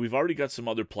we've already got some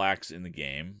other plaques in the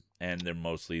game, and they're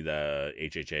mostly the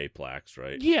HHA plaques,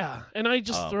 right? Yeah, and I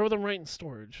just throw them right in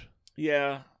storage.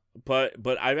 Yeah, but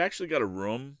I've actually got a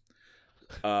room.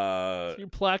 Your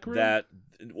plaque room?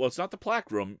 Well, it's not the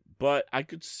plaque room, but I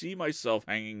could see myself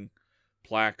hanging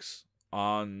plaques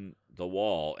on the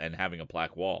wall and having a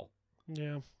plaque wall.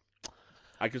 Yeah.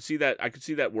 I could see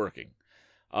that working.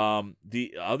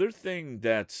 The other thing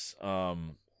that's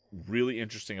really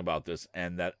interesting about this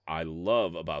and that I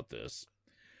love about this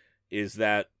is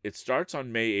that it starts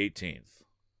on May 18th.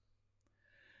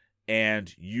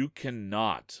 And you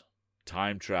cannot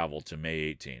time travel to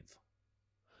May 18th.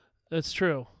 That's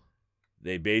true.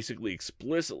 They basically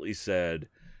explicitly said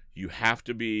you have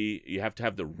to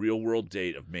have the real world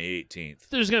date of May 18th.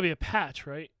 There's going to be a patch,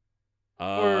 right?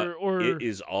 Or it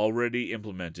is already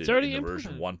implemented in the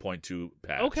version 1.2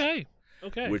 patch. Okay.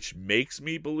 Which makes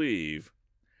me believe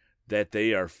that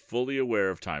they are fully aware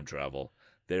of time travel.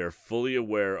 They are fully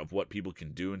aware of what people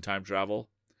can do in time travel,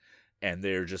 and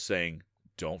they're just saying,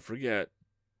 "Don't forget,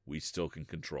 we still can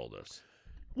control this."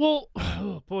 Well,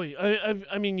 oh boy,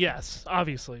 I mean, yes,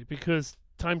 obviously, because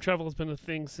time travel has been a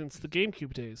thing since the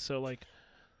GameCube days. So, like,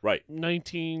 right,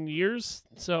 19 years.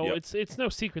 So yep. It's no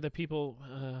secret that people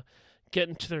get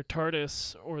into their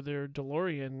TARDIS or their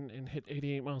DeLorean and hit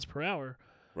 88 miles per hour.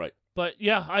 Right. But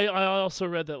yeah, I also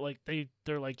read that like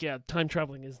they're like, yeah, time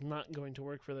traveling is not going to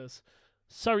work for this.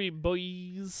 Sorry,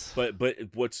 boys. But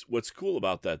what's cool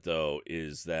about that though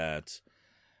is that,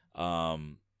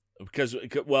 so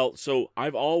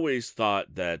I've always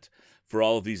thought that for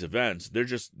all of these events, they're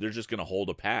just going to hold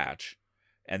a patch,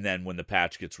 and then when the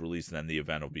patch gets released, then the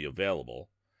event will be available.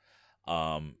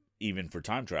 Even for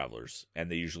time travelers,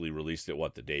 and they usually released it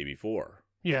the day before.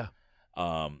 Yeah.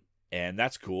 And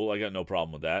that's cool. I got no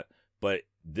problem with that. But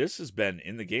this has been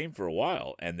in the game for a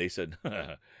while, and they said,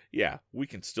 "Yeah, we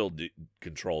can still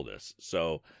control this.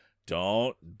 So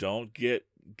don't get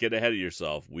ahead of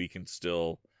yourself. We can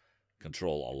still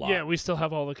control a lot." Yeah, we still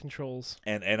have all the controls.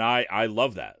 And I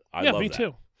love that. I love me that.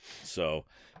 too. So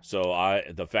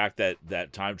the fact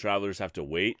that time travelers have to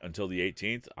wait until the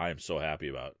 18th, I am so happy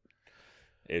about.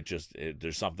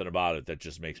 There's something about it that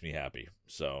just makes me happy.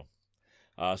 So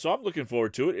I'm looking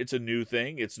forward to it. It's a new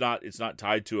thing. It's not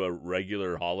tied to a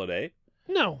regular holiday.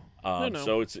 No.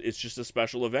 So it's just a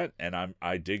special event, and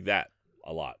I dig that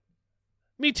a lot.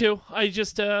 Me too. I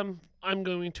just I'm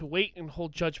going to wait and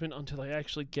hold judgment until I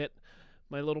actually get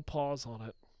my little paws on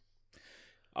it.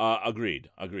 Agreed.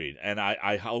 And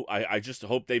I just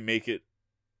hope they make it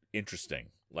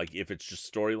interesting. Like, if it's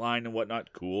just storyline and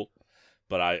whatnot, cool.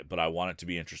 But I want it to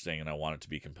be interesting, and I want it to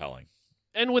be compelling.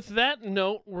 And with that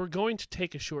note, we're going to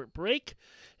take a short break.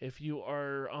 If you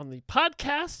are on the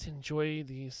podcast, enjoy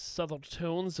the subtle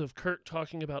tones of Kurt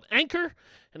talking about Anchor.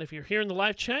 And if you're here in the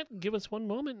live chat, give us one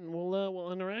moment and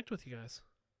we'll interact with you guys.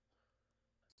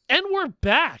 And we're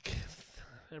back,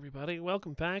 everybody.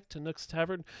 Welcome back to Nook's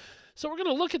Tavern. So we're going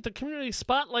to look at the community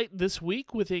spotlight this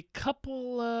week with a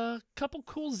couple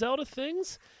cool Zelda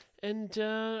things and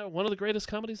one of the greatest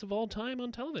comedies of all time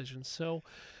on television. So,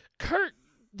 Kurt,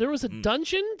 there was a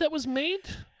dungeon that was made?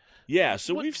 Yeah,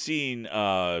 so we've seen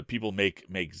people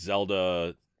make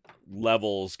Zelda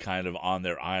levels kind of on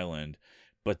their island,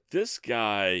 but this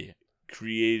guy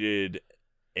created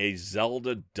a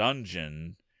Zelda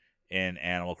dungeon in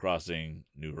Animal Crossing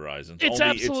New Horizons. It's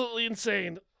absolutely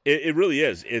insane. It really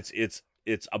is.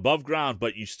 It's above ground,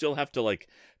 but you still have to like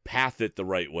path it the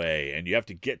right way, and you have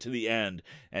to get to the end.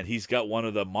 And he's got one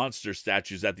of the monster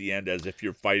statues at the end, as if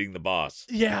you're fighting the boss.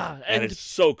 Yeah, and it's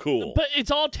so cool. But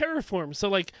it's all terraformed, so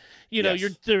like you know,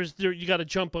 Yes. you got to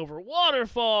jump over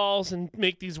waterfalls and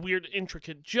make these weird,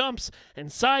 intricate jumps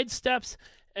and side steps.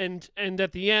 And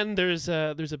at the end, there's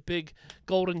a big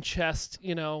golden chest,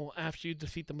 you know, after you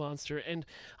defeat the monster. And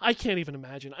I can't even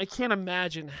imagine. I can't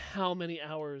imagine how many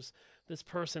hours this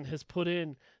person has put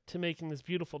in to making this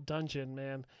beautiful dungeon,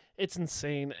 man. It's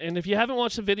insane. And if you haven't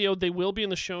watched the video, they will be in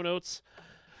the show notes.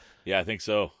 Yeah, I think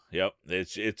so. Yep,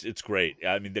 it's great.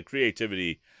 I mean, the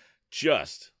creativity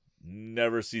just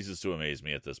never ceases to amaze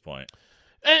me at this point.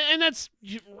 And that's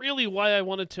really why I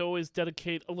wanted to always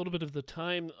dedicate a little bit of the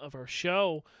time of our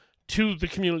show to the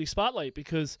community spotlight,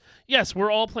 because yes,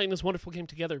 we're all playing this wonderful game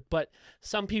together, but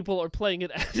some people are playing it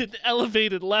at an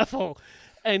elevated level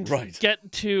and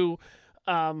get to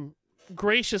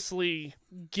graciously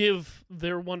give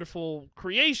their wonderful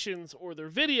creations or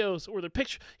their videos or their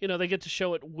picture. You know, they get to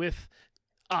show it with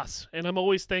us, and I'm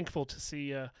always thankful to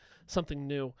see something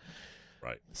new.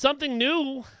 Right. Something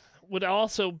new would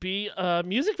also be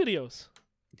music videos.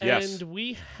 Yes. And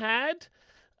we had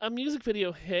a music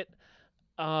video hit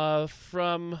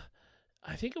from,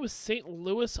 I think it was St.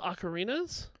 Louis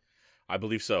Ocarinas. I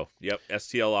believe so. Yep,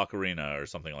 STL Ocarina or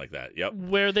something like that. Yep.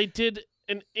 Where they did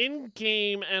an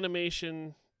in-game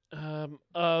animation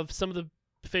of some of the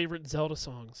favorite Zelda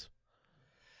songs.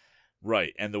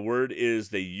 Right, and the word is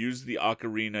they use the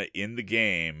ocarina in the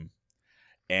game,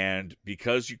 and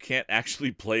because you can't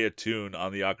actually play a tune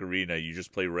on the ocarina, you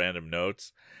just play random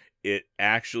notes. They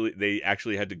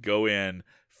actually had to go in,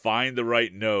 find the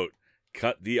right note,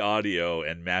 cut the audio,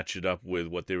 and match it up with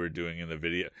what they were doing in the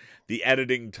video. The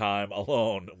editing time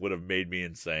alone would have made me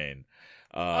insane.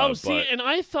 And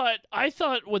I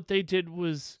thought what they did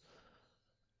was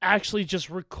actually just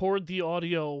record the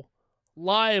audio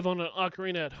live on an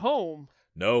ocarina at home.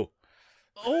 No.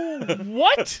 Oh,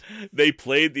 what? They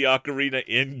played the ocarina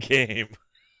in game.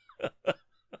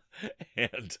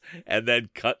 and then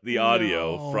cut the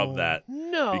audio from that.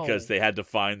 No. Because they had to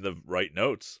find the right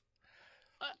notes.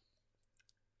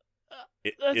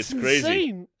 That's it's crazy.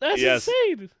 Insane. That's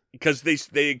insane. Because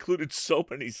they included so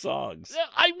many songs.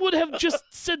 I would have just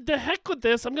said, "The heck with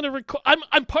this! I'm gonna record.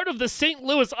 I'm part of the St.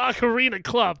 Louis Ocarina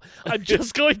Club. I'm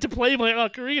just going to play my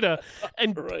ocarina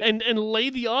and and lay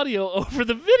the audio over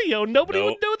the video. Nobody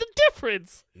would know the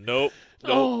difference." Nope.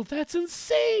 Oh, that's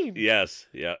insane. Yes,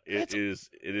 yeah, it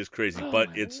is crazy,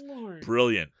 but it's Lord.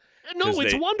 Brilliant. No,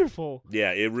 it's wonderful.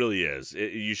 Yeah, it really is.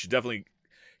 You should definitely.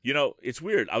 You know, it's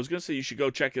weird. I was going to say you should go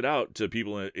check it out to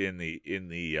people in the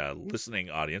listening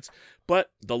audience, but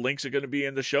the links are going to be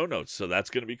in the show notes, so that's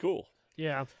going to be cool.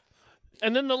 Yeah.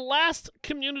 And then the last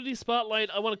community spotlight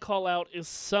I want to call out is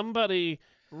somebody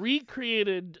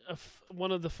recreated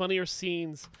one of the funnier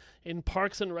scenes in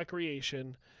Parks and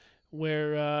Recreation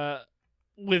where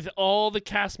with all the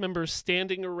cast members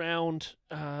standing around,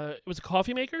 it was a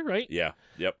coffee maker, right? Yeah.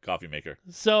 Yep, coffee maker.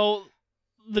 So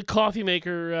the coffee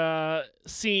maker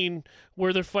scene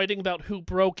where they're fighting about who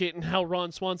broke it and how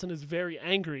Ron Swanson is very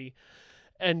angry.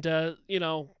 And,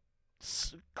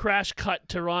 crash cut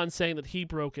to Ron saying that he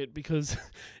broke it because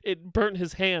it burnt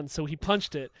his hand, so he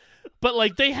punched it. But,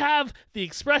 like, they have the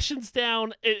expressions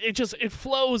down. It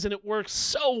flows and it works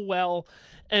so well.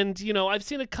 And, I've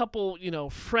seen a couple,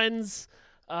 Friends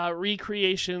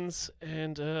recreations.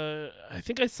 And I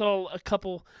think I saw a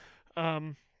couple...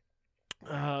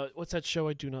 what's that show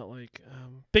I do not like?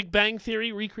 Big Bang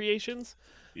Theory recreations.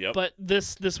 Yep. But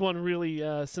this one really,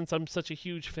 since I'm such a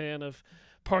huge fan of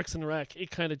Parks and Rec,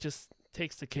 it kind of just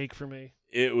takes the cake for me.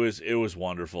 It was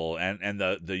wonderful, and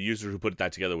the user who put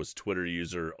that together was Twitter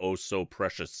user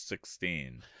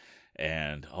OhSoPrecious16,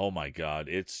 and oh my God,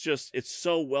 it's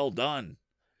so well done.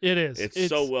 It is. It's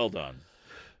so well done.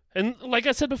 And like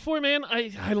I said before, man,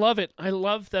 I love it. I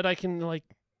love that I can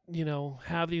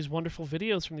have these wonderful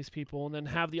videos from these people and then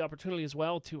have the opportunity as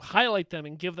well to highlight them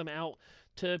and give them out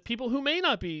to people who may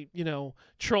not be,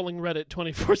 trolling Reddit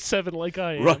 24/7 like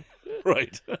I am. Right.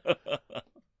 Right.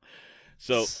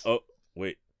 So, oh,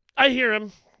 wait. I hear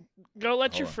him. Go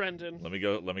let Hold your on. friend in. Let me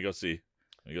go see.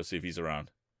 Let me go see if he's around.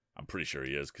 I'm pretty sure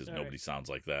he is because All nobody right. sounds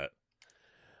like that.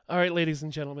 All right, ladies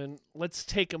and gentlemen, let's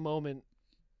take a moment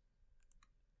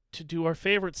to do our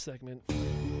favorite segment.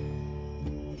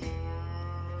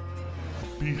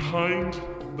 Behind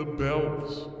the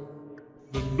Bells,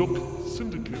 the Nook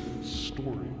Syndicate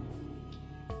story.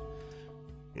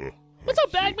 What's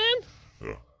up, Bagman?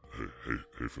 Yeah.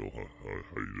 Hey, Phil.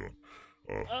 How you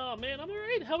doing? Oh, man, I'm all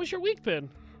right. How was your week been?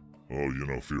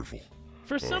 Fearful.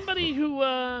 For somebody who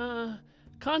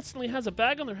constantly has a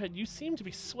bag on their head, you seem to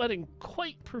be sweating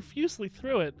quite profusely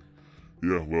through it.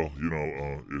 Yeah, well,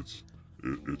 it's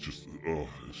just All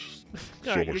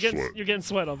so right, much you're sweat. getting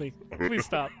sweat on me. Please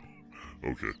stop.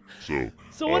 Okay,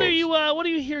 So what are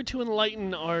you here to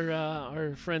enlighten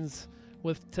our friends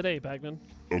with today, Bagman?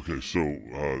 Okay, so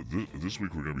this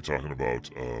week we're going to be talking about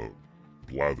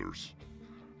Blathers.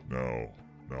 Now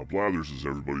Blathers is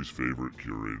everybody's favorite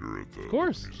curator at the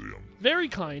course. museum. Very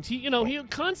kind. He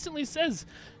constantly says,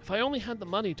 if I only had the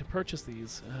money to purchase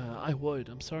these, I would.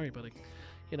 I'm sorry, but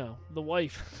the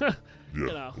wife.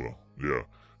 Yeah, well, yeah.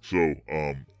 So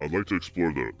I'd like to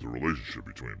explore the relationship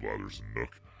between Blathers and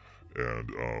Nook. And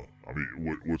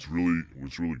what's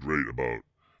really great about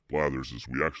Blathers is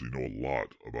we actually know a lot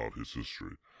about his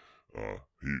history.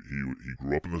 He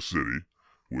grew up in the city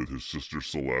with his sister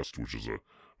Celeste, which is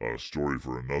a story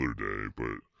for another day.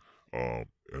 But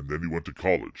and then he went to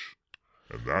college,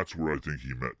 and that's where I think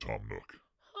he met Tom Nook.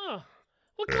 Huh.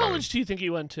 What And- college do you think he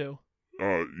went to?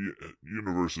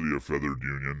 University of Feathered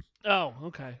Union. Oh,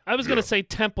 okay. I was going Yeah. to say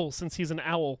Temple since he's an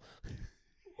owl.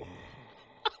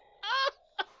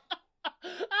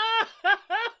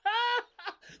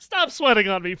 Stop sweating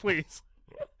on me, please.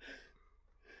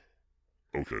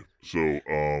 Okay,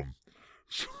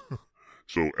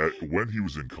 when he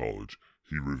was in college,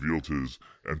 he revealed his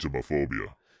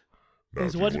entomophobia. Now,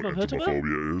 His do you know what? what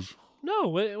entomophobia is? No,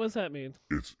 what does that mean?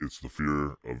 It's the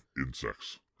fear of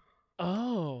insects.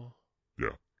 Oh.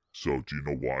 Yeah. So, do you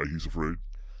know why he's afraid?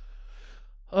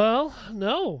 Well,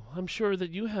 no. I'm sure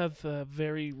that you have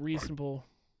very reasonable...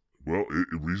 Well,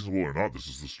 reasonable or not, this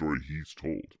is the story he's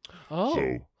told. Oh. So,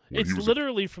 when It's he was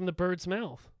literally from the bird's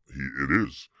mouth. it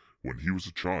is. When he was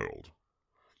a child,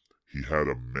 he had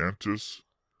a mantis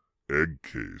egg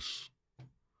case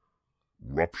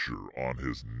rupture on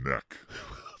his neck,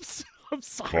 I'm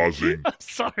sorry. Causing- I'm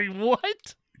sorry,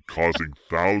 what? causing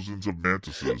thousands of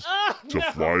mantises to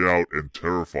no. fly out and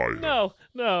terrify him. No.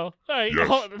 All right, Yes.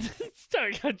 hold on.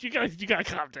 Sorry, you gotta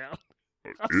calm down.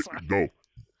 I'm sorry. No,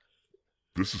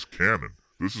 this is canon.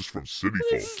 This is from City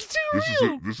Folk. This is too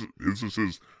real. This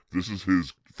is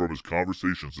his from his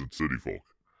conversations in City Folk.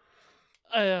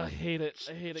 I hate it.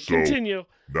 So- Continue.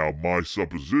 Now, my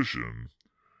supposition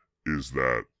is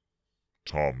that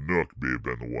Tom Nook may have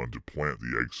been the one to plant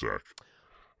the egg sac,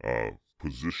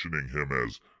 positioning him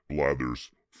as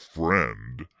Blather's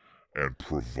friend and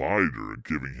provider,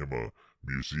 giving him a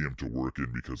museum to work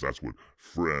in because that's what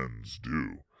friends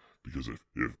do. Because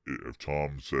if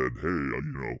Tom said, hey,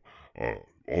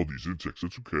 all these insects,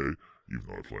 it's okay, even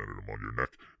though I planted them on your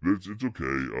neck, it's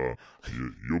okay,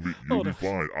 you'll Hold be on.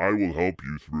 fine. I will help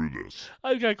you through this.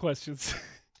 I've got questions.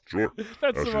 Sure. That's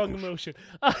Ask the your wrong question.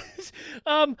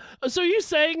 emotion. So you're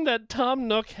saying that Tom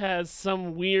Nook has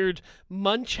some weird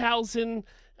Munchausen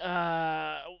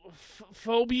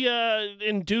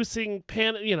phobia-inducing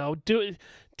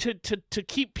to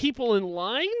keep people in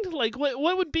line? Like,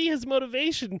 what would be his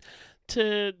motivation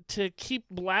to keep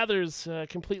Blathers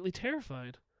completely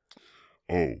terrified?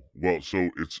 Oh, well, so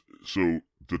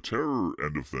the terror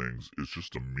end of things is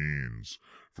just a means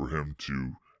for him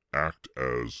to act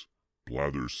as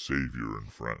Blather's savior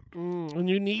and friend. And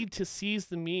you need to seize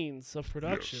the means of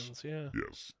productions. Yeah.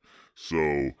 Yes.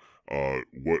 So,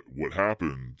 what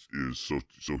happened is so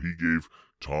he gave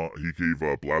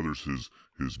Blathers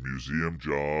his museum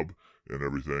job and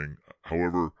everything.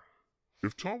 However,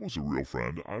 if Tom was a real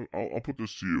friend, I'll put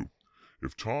this to you: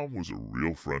 if Tom was a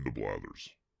real friend of Blathers,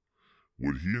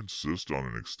 would he insist on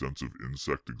an extensive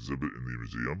insect exhibit in the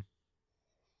museum?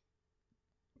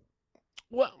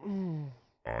 Well,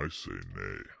 I say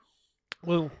nay.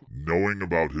 well, Knowing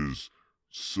about his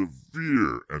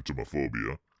severe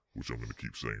entomophobia, which I'm going to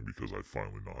keep saying because I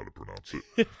finally know how to pronounce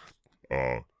it.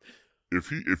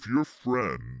 If your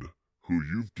friend who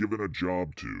you've given a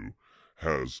job to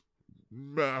has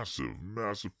massive,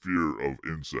 massive fear of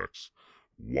insects,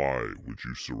 why would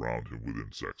you surround him with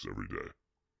insects every day?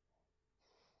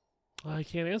 I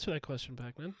can't answer that question,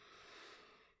 Pac-Man.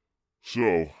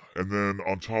 So, and then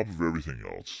on top of everything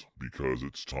else, because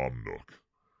it's Tom Nook,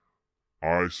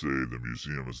 I say the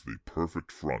museum is the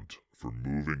perfect front for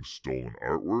moving stolen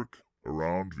artwork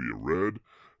around via red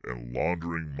and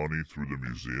laundering money through the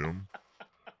museum.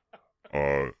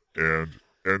 And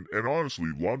honestly,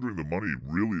 laundering the money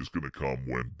really is going to come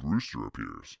when Brewster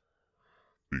appears,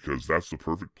 because that's the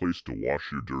perfect place to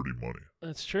wash your dirty money.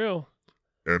 That's true.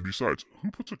 And besides,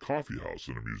 who puts a coffee house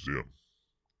in a museum?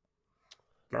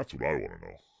 That's what I want to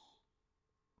know.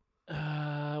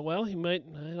 Well, he might,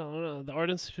 I don't know, the Art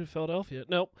Institute of Philadelphia.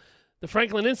 Nope, the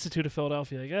Franklin Institute of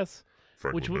Philadelphia, I guess.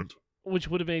 Franklin Mint. Which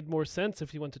would have made more sense if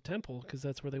he went to Temple, because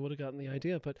that's where they would have gotten the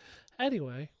idea. But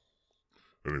anyway.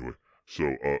 Anyway,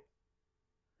 so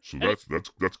that's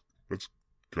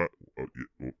got.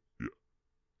 Yeah.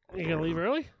 You gonna leave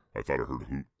early? I thought I heard a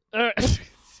hoot. All right.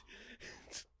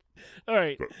 All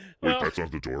right. Wait, Well, that's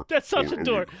not the door. That's not Oh, the oh,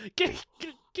 door. Get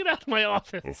out of my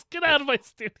office. Oh. Get out of my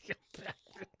studio.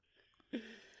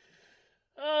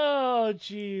 Oh,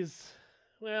 jeez.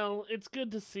 Well, it's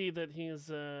good to see that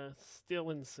he's still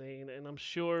insane, and I'm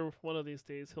sure one of these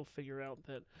days he'll figure out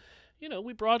that,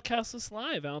 we broadcast this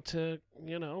live out to,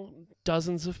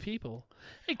 dozens of people.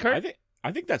 Hey, Kurt.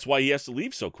 I think that's why he has to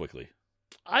leave so quickly.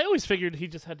 I always figured he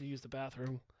just had to use the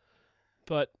bathroom,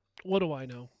 but what do I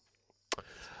know?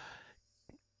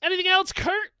 Anything else,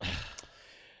 Kurt?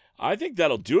 I think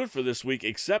that'll do it for this week,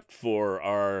 except for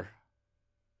our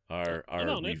I'm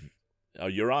on it. Oh,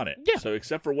 you're on it. Yeah. So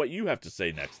except for what you have to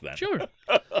say next, then. Sure.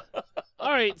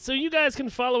 All right, so you guys can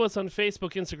follow us on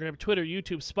Facebook, Instagram, Twitter,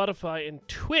 YouTube, Spotify, and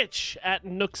Twitch at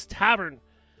Nook's Tavern.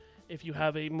 If you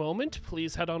have a moment,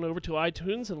 please head on over to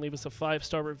iTunes and leave us a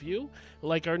 5-star review.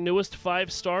 Like our newest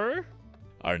 5-starer.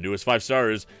 Our newest 5-star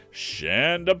is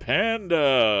Shanda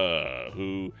Panda,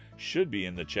 who should be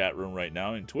in the chat room right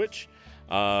now in Twitch.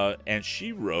 And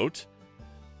she wrote,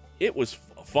 "It was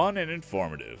fun and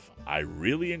informative. I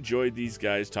really enjoyed these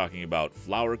guys talking about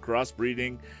flower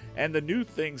crossbreeding and the new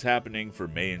things happening for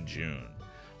May and June.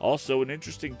 Also, an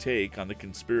interesting take on the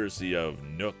conspiracy of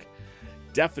Nook.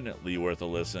 Definitely worth a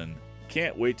listen.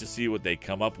 Can't wait to see what they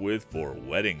come up with for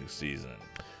wedding season."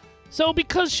 So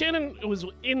because Shannon was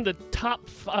in the top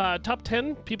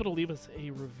 10 people to leave us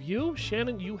a review,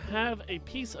 Shannon, you have a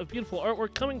piece of beautiful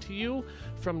artwork coming to you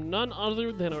from none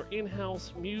other than our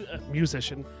in-house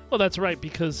musician. Well, that's right,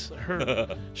 because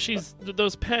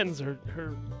those pens are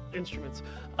her instruments.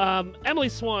 Emily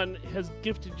Swan has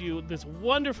gifted you this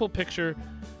wonderful picture,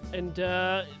 and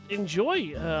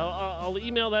enjoy. I'll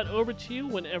email that over to you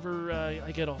whenever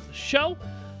I get off the show.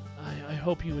 I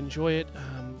hope you enjoy it.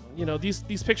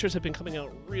 These pictures have been coming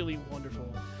out really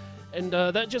wonderful. And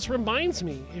that just reminds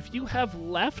me, if you have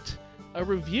left a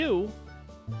review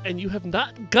and you have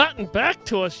not gotten back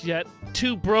to us yet,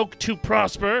 Too Broke to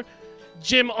Prosper,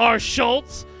 Jim R.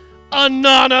 Schultz,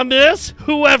 Anonymous,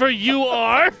 whoever you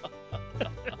are,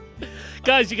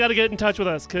 guys, you got to get in touch with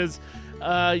us, because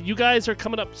you guys are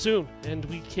coming up soon, and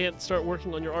we can't start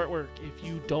working on your artwork if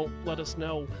you don't let us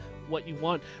know what you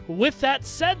want. With that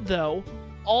said, though,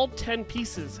 all 10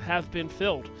 pieces have been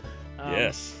filled.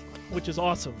 Yes. Which is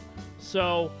awesome.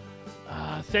 So,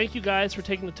 thank you guys for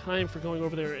taking the time for going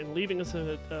over there and leaving us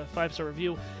a 5-star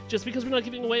review. Just because we're not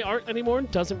giving away art anymore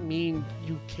doesn't mean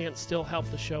you can't still help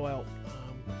the show out.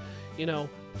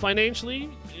 Financially,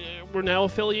 we're now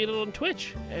affiliated on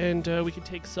Twitch, and we can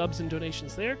take subs and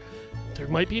donations there. There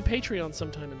might be a Patreon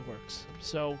sometime in the works.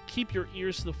 So keep your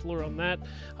ears to the floor on that.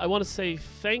 I want to say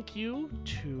thank you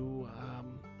to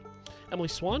Emily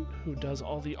Swan, who does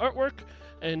all the artwork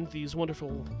and these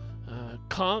wonderful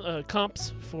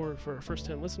comps for our first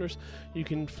 10 listeners. You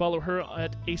can follow her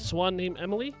at A Swan Named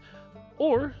Emily,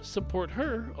 or support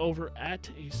her over at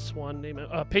A Swan Named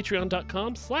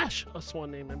patreon.com/A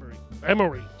Swan Named Emery.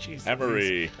 Emery. Jeez.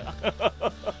 Emery.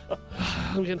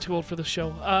 I'm getting too old for this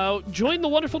show. Join the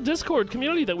wonderful Discord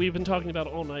community that we've been talking about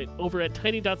all night over at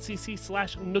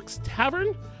tiny.cc/Nook's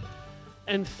Tavern.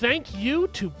 And thank you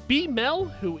to B. Mel,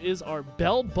 who is our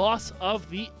bell boss of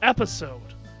the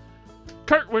episode.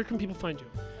 Kurt, where can people find you?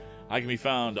 I can be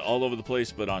found all over the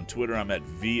place, but on Twitter I'm at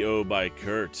VO by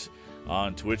Kurt.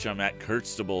 On Twitch I'm at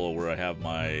Kurtstable, where I have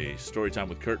my Storytime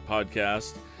with Kurt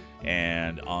podcast.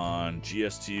 And on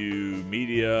GSTU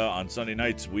Media on Sunday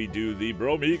nights we do the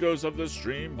Bromigos of the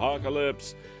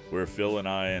Streampocalypse, where Phil and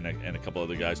I and a couple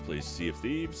other guys play Sea of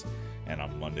Thieves. And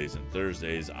on Mondays and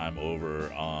Thursdays I'm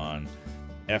over on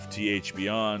FTH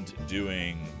Beyond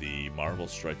doing the Marvel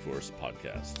Strike Force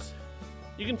podcasts.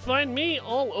 You can find me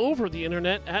all over the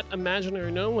internet at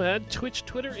Imaginary Nomad, Twitch,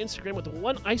 Twitter, Instagram, with the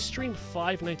one I stream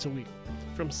 5 nights a week,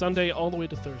 from Sunday all the way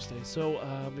to Thursday. So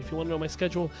if you want to know my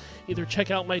schedule, either check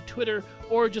out my Twitter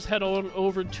or just head on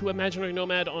over to Imaginary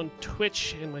Nomad on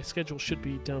Twitch, and my schedule should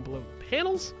be down below the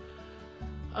panels.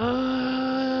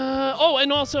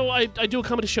 And also I do a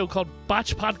comedy show called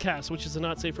Botch Podcast, which is a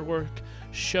not safe for work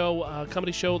show,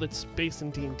 comedy show that's based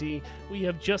in D&D. We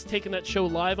have just taken that show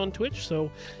live on Twitch, so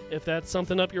if that's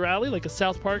something up your alley, like a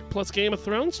South Park plus Game of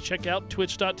Thrones, check out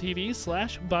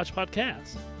twitch.tv/Botch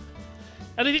Podcast.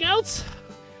 Anything else?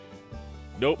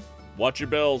 Nope. Watch your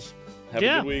bells. Have a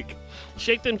good week.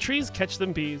 Shake them trees, catch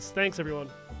them bees. Thanks, everyone.